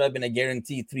 this should have been a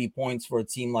guaranteed 3 points for a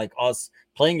team like us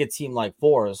playing a team like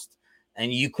Forest,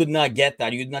 and you could not get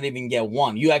that. You did not even get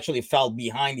one. You actually fell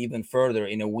behind even further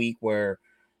in a week where,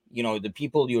 the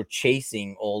people you're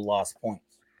chasing all lost points.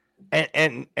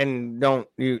 And don't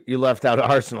you left out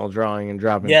Arsenal drawing and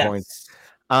dropping points.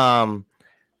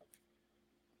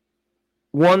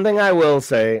 One thing I will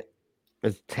say,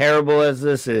 as terrible as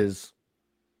this is,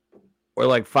 we're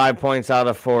like 5 points out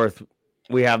of fourth.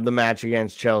 We have the match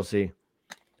against Chelsea.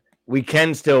 We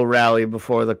can still rally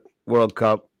before the World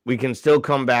Cup. We can still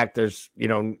come back. There's,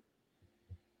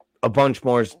 a bunch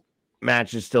more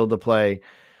matches still to play.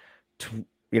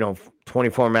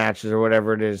 24 matches or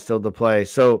whatever it is still to play.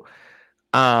 So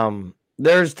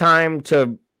there's time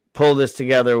to pull this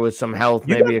together with some health.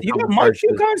 You got my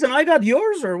cue cards and I got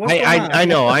yours, or what's going on? I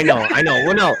know.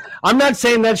 Well, no, I'm not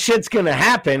saying that shit's going to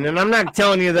happen, and I'm not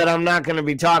telling you that I'm not going to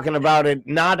be talking about it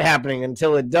not happening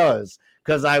until it does,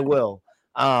 because I will.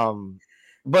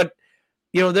 But,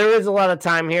 there is a lot of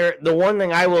time here. The one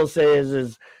thing I will say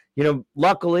is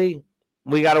luckily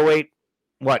we got to wait,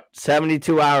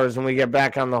 72 hours when we get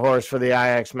back on the horse for the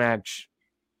Ajax match,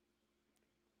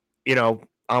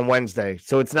 on Wednesday.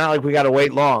 So it's not like we got to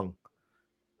wait long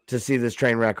to see this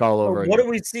train wreck all over What again. do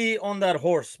we see on that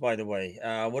horse, by the way?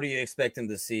 What are you expecting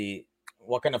to see?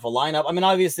 What kind of a lineup? I mean,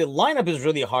 obviously, lineup is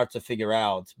really hard to figure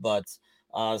out, but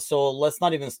so let's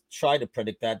not even try to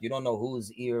predict that. You don't know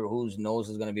whose ear, whose nose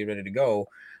is going to be ready to go.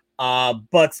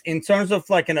 But in terms of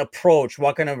like an approach,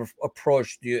 what kind of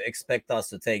approach do you expect us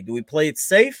to take? Do we play it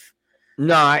safe?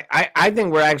 No, I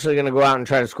think we're actually going to go out and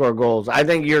try to score goals. I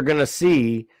think you're going to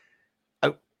see.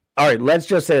 All right, let's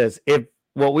just say this. If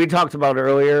what we talked about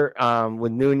earlier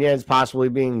with Nunez possibly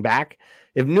being back,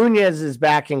 if Nunez is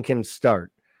back and can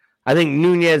start, I think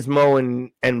Nunez, Mo,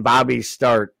 and Bobby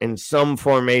start in some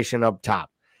formation up top.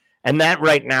 And that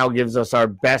right now gives us our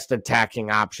best attacking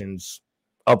options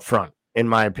up front, in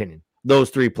my opinion.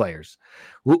 Those three players.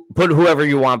 Put whoever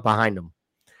you want behind them.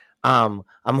 I'm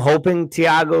hoping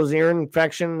Thiago's ear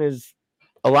infection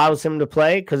allows him to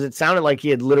play, because it sounded like he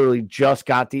had literally just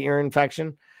got the ear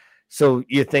infection. So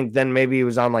you think then maybe he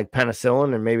was on like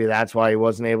penicillin, and maybe that's why he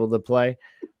wasn't able to play.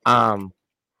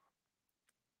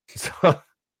 So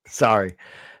sorry,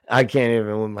 I can't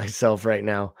even with myself right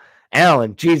now.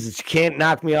 Alan, Jesus, you can't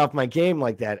knock me off my game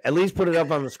like that. At least put it up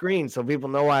on the screen so people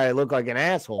know why I look like an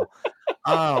asshole.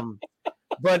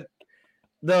 But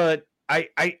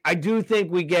I do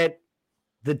think we get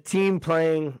the team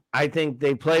playing. I think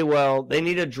they play well. They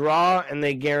need a draw, and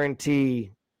they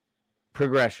guarantee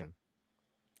progression,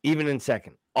 even in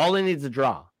second. All they need is a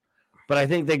draw. But I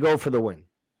think they go for the win,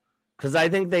 because I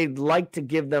think they'd like to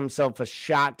give themselves a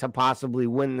shot to possibly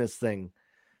win this thing,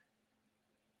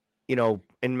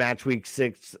 in match week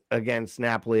 6 against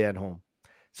Napoli at home.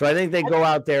 So I think they go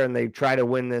out there and they try to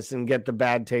win this and get the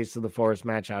bad taste of the Forest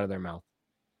match out of their mouth.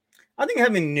 I think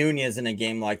having Nunez in a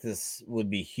game like this would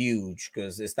be huge,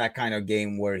 because it's that kind of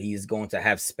game where he's going to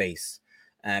have space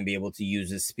and be able to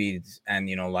use his speed and,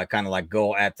 kind of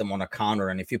go at them on a counter.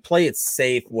 And if you play it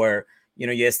safe where,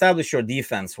 you establish your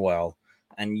defense well,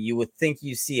 and you would think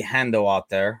you see Hendo out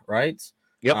there, right?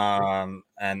 Yep.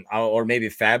 Or maybe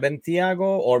Fab and Thiago,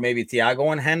 or maybe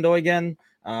Thiago and Hendo again.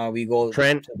 We go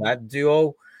Trent to that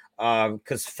duo,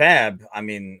 because Fab,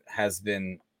 has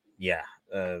been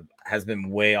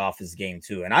way off his game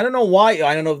too. And I don't know why.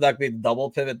 I don't know if that double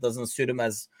pivot doesn't suit him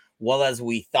as well as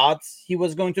we thought he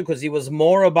was going to, because he was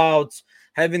more about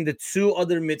having the two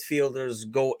other midfielders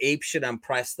go apeshit and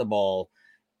press the ball,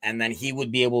 and then he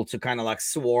would be able to kind of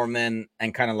swarm in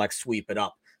and kind of sweep it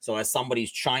up. So as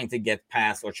somebody's trying to get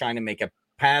past or trying to make a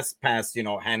pass past,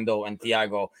 Hendo and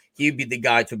Thiago, he'd be the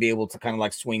guy to be able to kind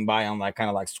of swing by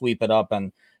and sweep it up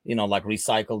and,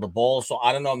 recycle the ball. So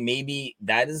I don't know, maybe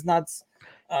that is not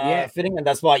fitting. And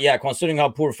that's why, considering how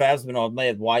poor Fab's been,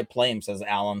 why play him, says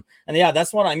Alan. And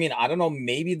that's what I mean. I don't know,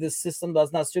 maybe the system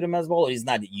does not suit him as well, or he's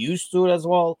not used to it as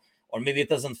well, or maybe it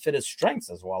doesn't fit his strengths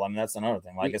as well. That's another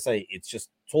thing. Like I say, it's just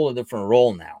totally different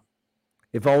role now.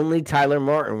 If only Tyler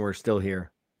Martin were still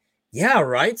here. Yeah,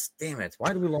 right. Damn it.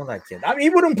 Why do we loan that kid? He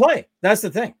wouldn't play. That's the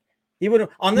thing. He wouldn't,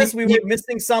 unless we were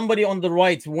missing somebody on the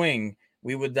right wing.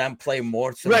 We would then play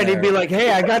more. Right. He'd be like,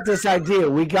 hey, I got this idea.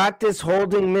 We got this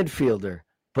holding midfielder,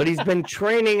 but he's been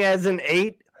training as an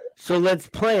 8. So let's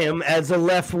play him as a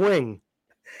left wing.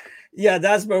 Yeah,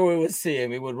 that's where we would see him.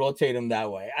 We would rotate him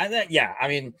that way. And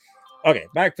then, okay,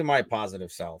 back to my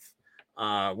positive self.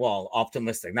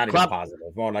 Optimistic, not even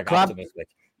positive, more like optimistic.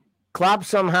 Klopp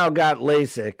somehow got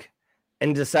LASIK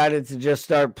and decided to just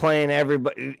start playing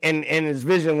everybody. And his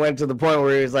vision went to the point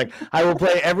where he was like, I will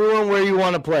play everyone where you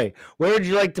want to play. Where would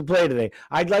you like to play today?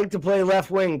 I'd like to play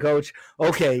left wing, coach.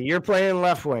 Okay, you're playing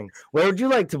left wing. Where would you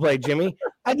like to play, Jimmy?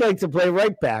 I'd like to play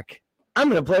right back. I'm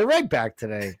going to play right back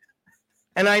today.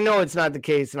 And I know it's not the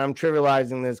case, and I'm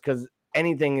trivializing this because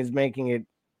anything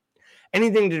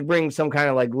to bring some kind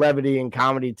of levity and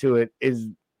comedy to it is,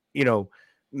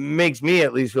 makes me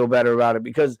at least feel better about it,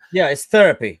 because it's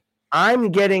therapy.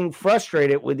 I'm getting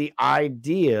frustrated with the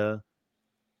idea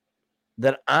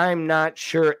that I'm not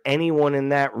sure anyone in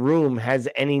that room has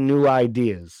any new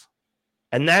ideas.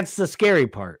 And that's the scary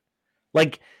part.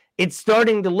 It's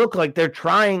starting to look like they're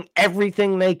trying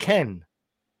everything they can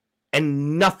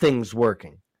and nothing's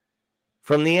working.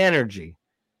 From the energy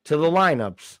to the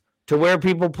lineups to where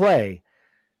people play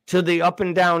to the up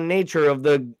and down nature of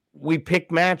we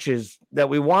pick matches that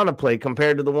we want to play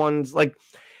compared to the ones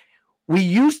we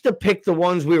used to pick the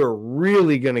ones we were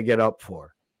really going to get up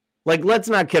for. Let's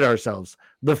not kid ourselves.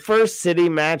 The first City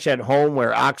match at home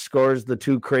where Ox scores the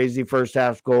 2 crazy first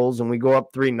half goals and we go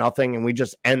up 3-0 and we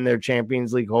just end their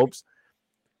Champions League hopes.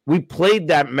 We played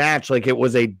that match like it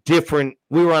was we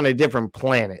were on a different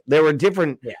planet. There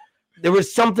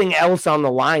was something else on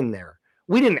the line there.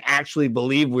 We didn't actually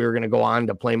believe we were going to go on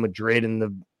to play Madrid in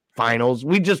the finals.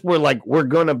 We just were we're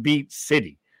going to beat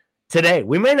City today.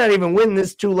 We may not even win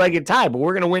this 2-legged tie, but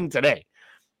we're going to win today.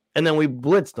 And then we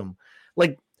blitzed them.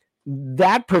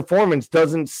 That performance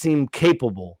doesn't seem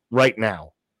capable right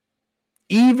now.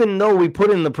 Even though we put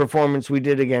in the performance we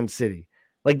did against City.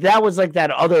 That was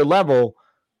that other level,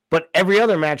 but every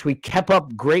other match we kept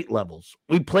up great levels.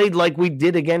 We played like we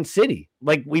did against City.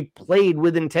 We played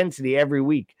with intensity every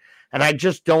week. And I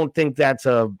just don't think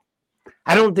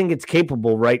I don't think it's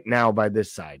capable right now by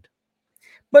this side.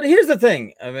 But here's the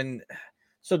thing.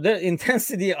 So the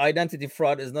intensity identity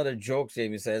fraud is not a joke,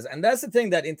 Jamie says. And that's the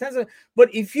thing, that intensity.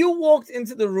 But if you walked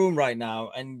into the room right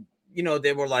now and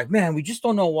they were like, man, we just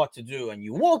don't know what to do. And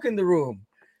you walk in the room,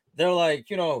 they're like,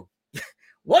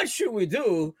 what should we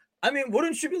do? I mean,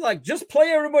 wouldn't you be like, just play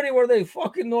everybody where they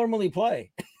fucking normally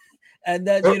play? And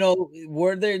then,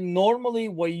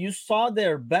 where you saw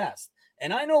their best.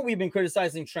 And I know we've been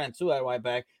criticizing Trent too at right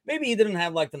back. Maybe he didn't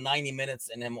have like the 90 minutes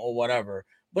in him or whatever,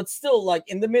 but still, like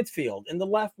in the midfield, in the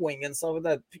left wing and stuff like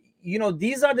that,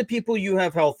 these are the people you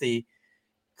have healthy.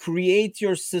 Create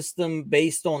your system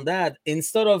based on that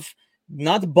instead of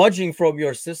not budging from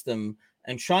your system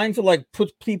and trying to like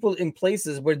put people in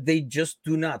places where they just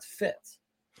do not fit.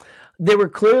 They were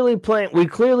clearly playing. We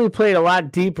clearly played a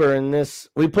lot deeper in this.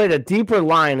 We played a deeper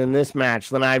line in this match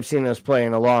than I've seen us play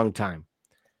in a long time.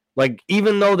 Like,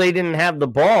 even though they didn't have the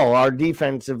ball, our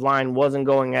defensive line wasn't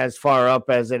going as far up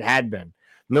as it had been.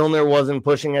 Milner wasn't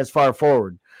pushing as far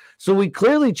forward. So we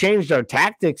clearly changed our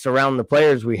tactics around the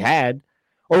players we had,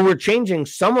 or we're changing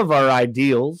some of our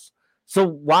ideals. So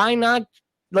why not,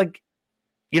 like,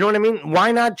 you know what I mean?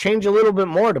 Why not change a little bit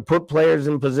more to put players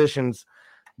in positions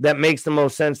that makes the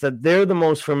most sense, that they're the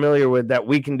most familiar with, that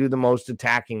we can do the most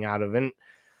attacking out of? And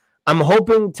I'm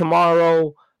hoping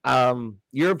tomorrow,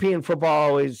 European football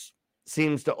always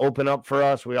seems to open up for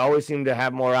us. We always seem to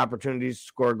have more opportunities to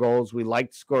score goals. We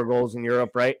like to score goals in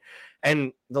Europe, right?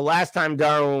 And the last time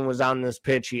Darwin was on this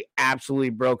pitch, he absolutely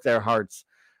broke their hearts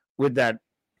with that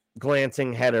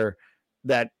glancing header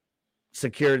that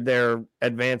secured their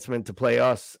advancement to play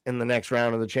us in the next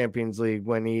round of the Champions League,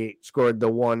 when he scored the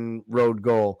one road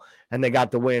goal and they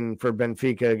got the win for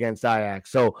Benfica against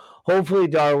Ajax. So hopefully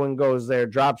Darwin goes there,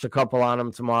 drops a couple on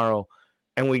him tomorrow,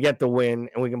 and we get the win,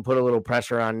 and we can put a little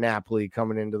pressure on Napoli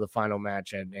coming into the final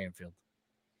match at Anfield.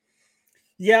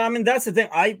 Yeah, I mean, that's the thing.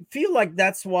 I feel like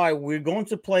that's why we're going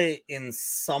to play in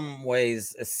some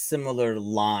ways a similar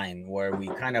line where we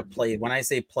kind of play. When I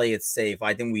say play it safe,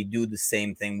 I think we do the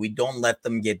same thing. We don't let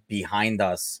them get behind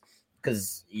us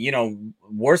because,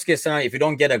 worst case scenario, if you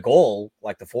don't get a goal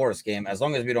like the Forest game, as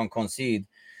long as we don't concede,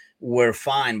 we're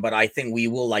fine. But I think we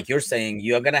will, like you're saying,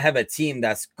 you're going to have a team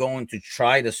that's going to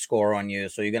try to score on you.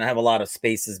 So you're going to have a lot of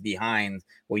spaces behind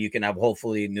where you can have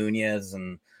hopefully Nunez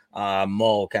and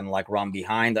Mo can like run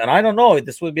behind. And I don't know,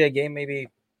 this would be a game maybe,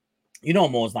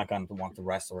 Mo's not going to want to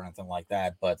rest or anything like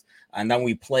that. And then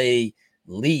we play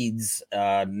Leeds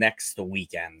next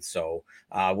weekend. So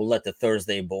we'll let the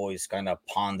Thursday boys kind of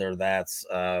ponder that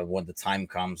when the time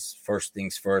comes. First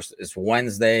things first is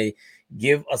Wednesday.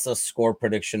 Give us a score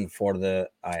prediction for the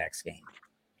Ajax game.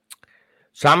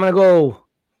 So I'm going to go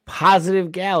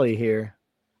positive galley here.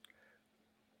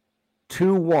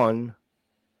 2-1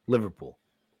 Liverpool.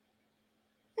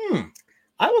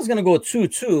 I was going to go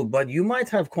 2-2, but you might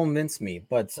have convinced me.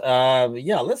 But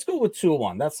let's go with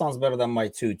 2-1. That sounds better than my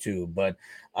 2-2. But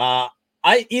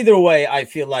either way, I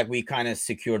feel like we kind of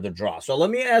secured the draw. So let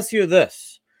me ask you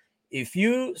this. If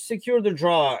you secure the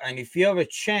draw and if you have a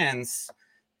chance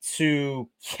to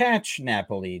catch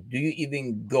Napoli, do you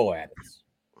even go at it?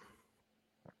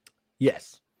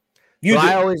 Yes.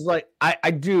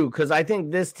 I do, because I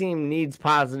think this team needs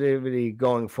positivity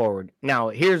going forward. Now,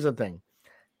 here's the thing.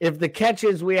 If the catch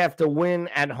is we have to win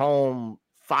at home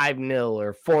 5-0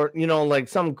 or 4, like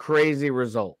some crazy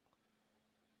result,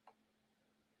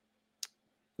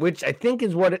 which I think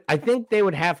is I think they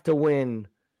would have to win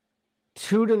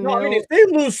 2-0. No, I mean, if they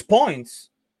lose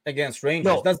points against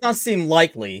Rangers, does not seem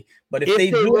likely. But if they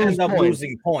do end up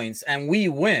losing points and we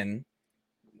win,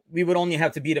 we would only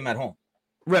have to beat them at home.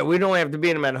 Right, we don't have to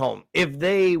beat them at home. If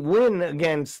they win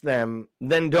against them,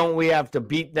 then don't we have to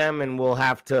beat them, and we'll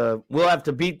have to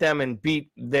beat them and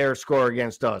beat their score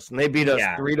against us, and they beat us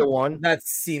 3-1. That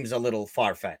seems a little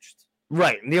far-fetched.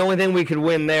 Right. The only thing we could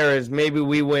win there is maybe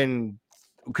we win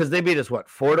because they beat us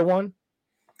 4-1.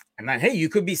 And then, hey, you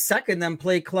could be second and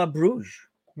play Club Brugge.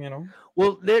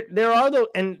 Well, there are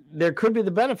and there could be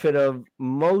the benefit of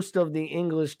most of the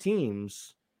English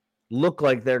teams look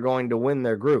like they're going to win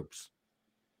their groups.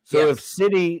 So if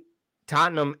City,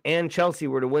 Tottenham, and Chelsea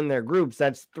were to win their groups,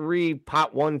 that's 3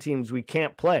 pot 1 teams we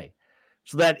can't play.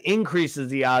 So that increases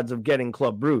the odds of getting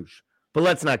Club Brugge. But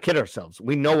let's not kid ourselves.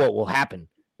 We know what will happen.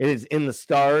 It is in the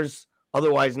stars,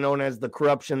 otherwise known as the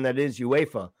corruption that is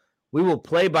UEFA. We will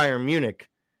play Bayern Munich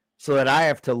so that I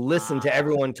have to listen to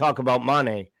everyone talk about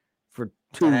Mane for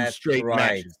 2 straight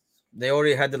matches. They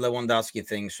already had the Lewandowski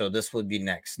thing, so this would be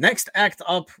next. Next act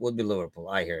up would be Liverpool.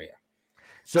 I hear you.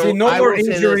 So no more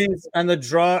injuries, and the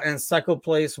draw and second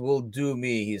place will do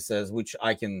me, he says, which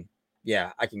I can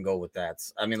go with that.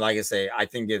 I mean, like I say, I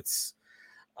think it's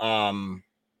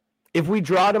if we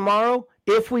draw tomorrow,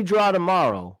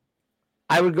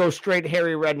 I would go straight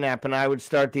Harry Redknapp and I would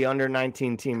start the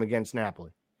under-19 team against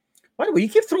Napoli. By the way, you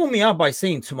keep throwing me off by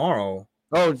saying tomorrow.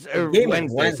 Oh, it's The game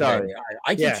is Wednesday. Sorry.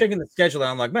 I keep checking the schedule.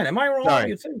 And I'm like, man, am I wrong? Sorry.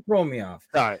 You're throwing me off.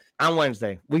 Sorry, on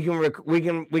Wednesday. We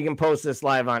can post this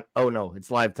live on. Oh no, it's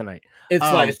live tonight. It's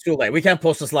live. It's too late. We can't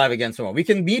post this live again tomorrow. We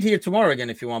can meet here tomorrow again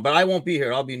if you want, but I won't be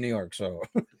here. I'll be in New York. So,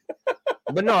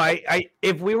 but no, I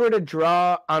if we were to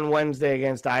draw on Wednesday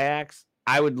against Ajax,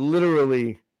 I would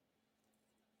literally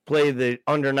play the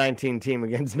under-19 team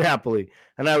against Napoli,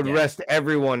 and I would rest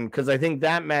everyone because I think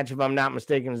that match, if I'm not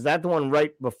mistaken, is that the one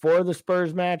right before the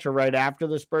Spurs match or right after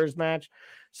the Spurs match?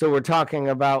 So we're talking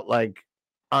about like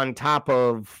on top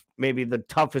of maybe the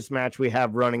toughest match we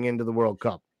have running into the World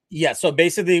Cup. Yeah, so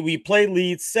basically we play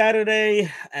Leeds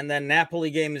Saturday, and then Napoli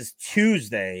game is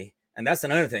Tuesday, and that's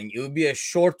another thing. It would be a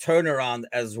short turnaround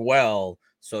as well.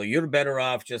 So you're better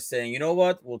off just saying, you know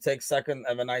what, we'll take second,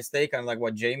 have a nice day, kind of like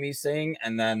what Jamie's saying,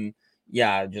 and then,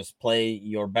 just play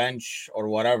your bench or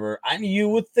whatever. And you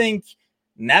would think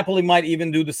Napoli might even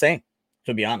do the same,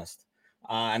 to be honest.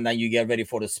 And then you get ready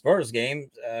for the Spurs game,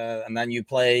 and then you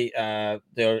play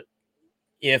their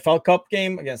EFL Cup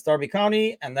game against Derby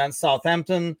County, and then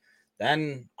Southampton.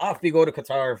 Then off we go to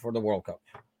Qatar for the World Cup.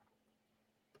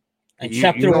 And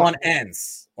chapter 1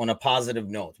 ends on a positive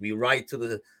note. We ride to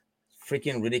the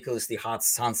freaking ridiculously hot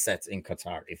sunset in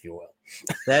Qatar, if you will.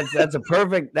 That is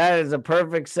a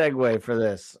perfect segue for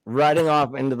this. Riding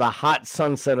off into the hot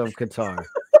sunset of Qatar.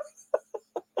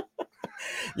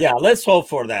 Yeah, let's hope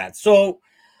for that. So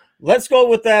let's go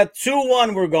with that.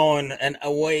 2-1, we're going an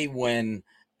away win,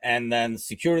 and then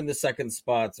securing the second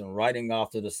spots and riding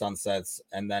off to the sunsets.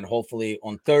 And then hopefully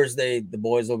on Thursday, the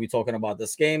boys will be talking about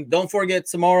this game. Don't forget,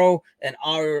 tomorrow, an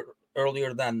hour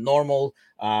earlier than normal,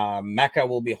 Mecca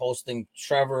will be hosting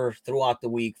Trevor throughout the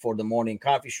week for the morning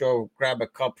coffee show. Grab a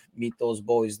cup, meet those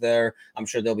boys there. I'm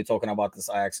sure they'll be talking about this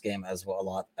Ajax game a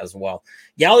lot as well.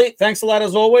 Gally, thanks a lot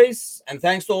as always, and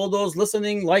thanks to all those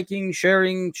listening, liking,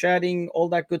 sharing, chatting, all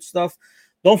that good stuff.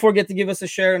 Don't forget to give us a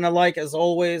share and a like, as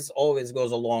always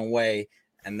goes a long way.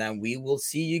 And then we will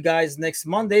see you guys next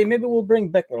Monday. Maybe we'll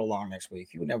bring Beckler along next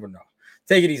week. You never know.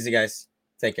 Take it easy, guys.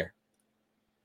 Take care.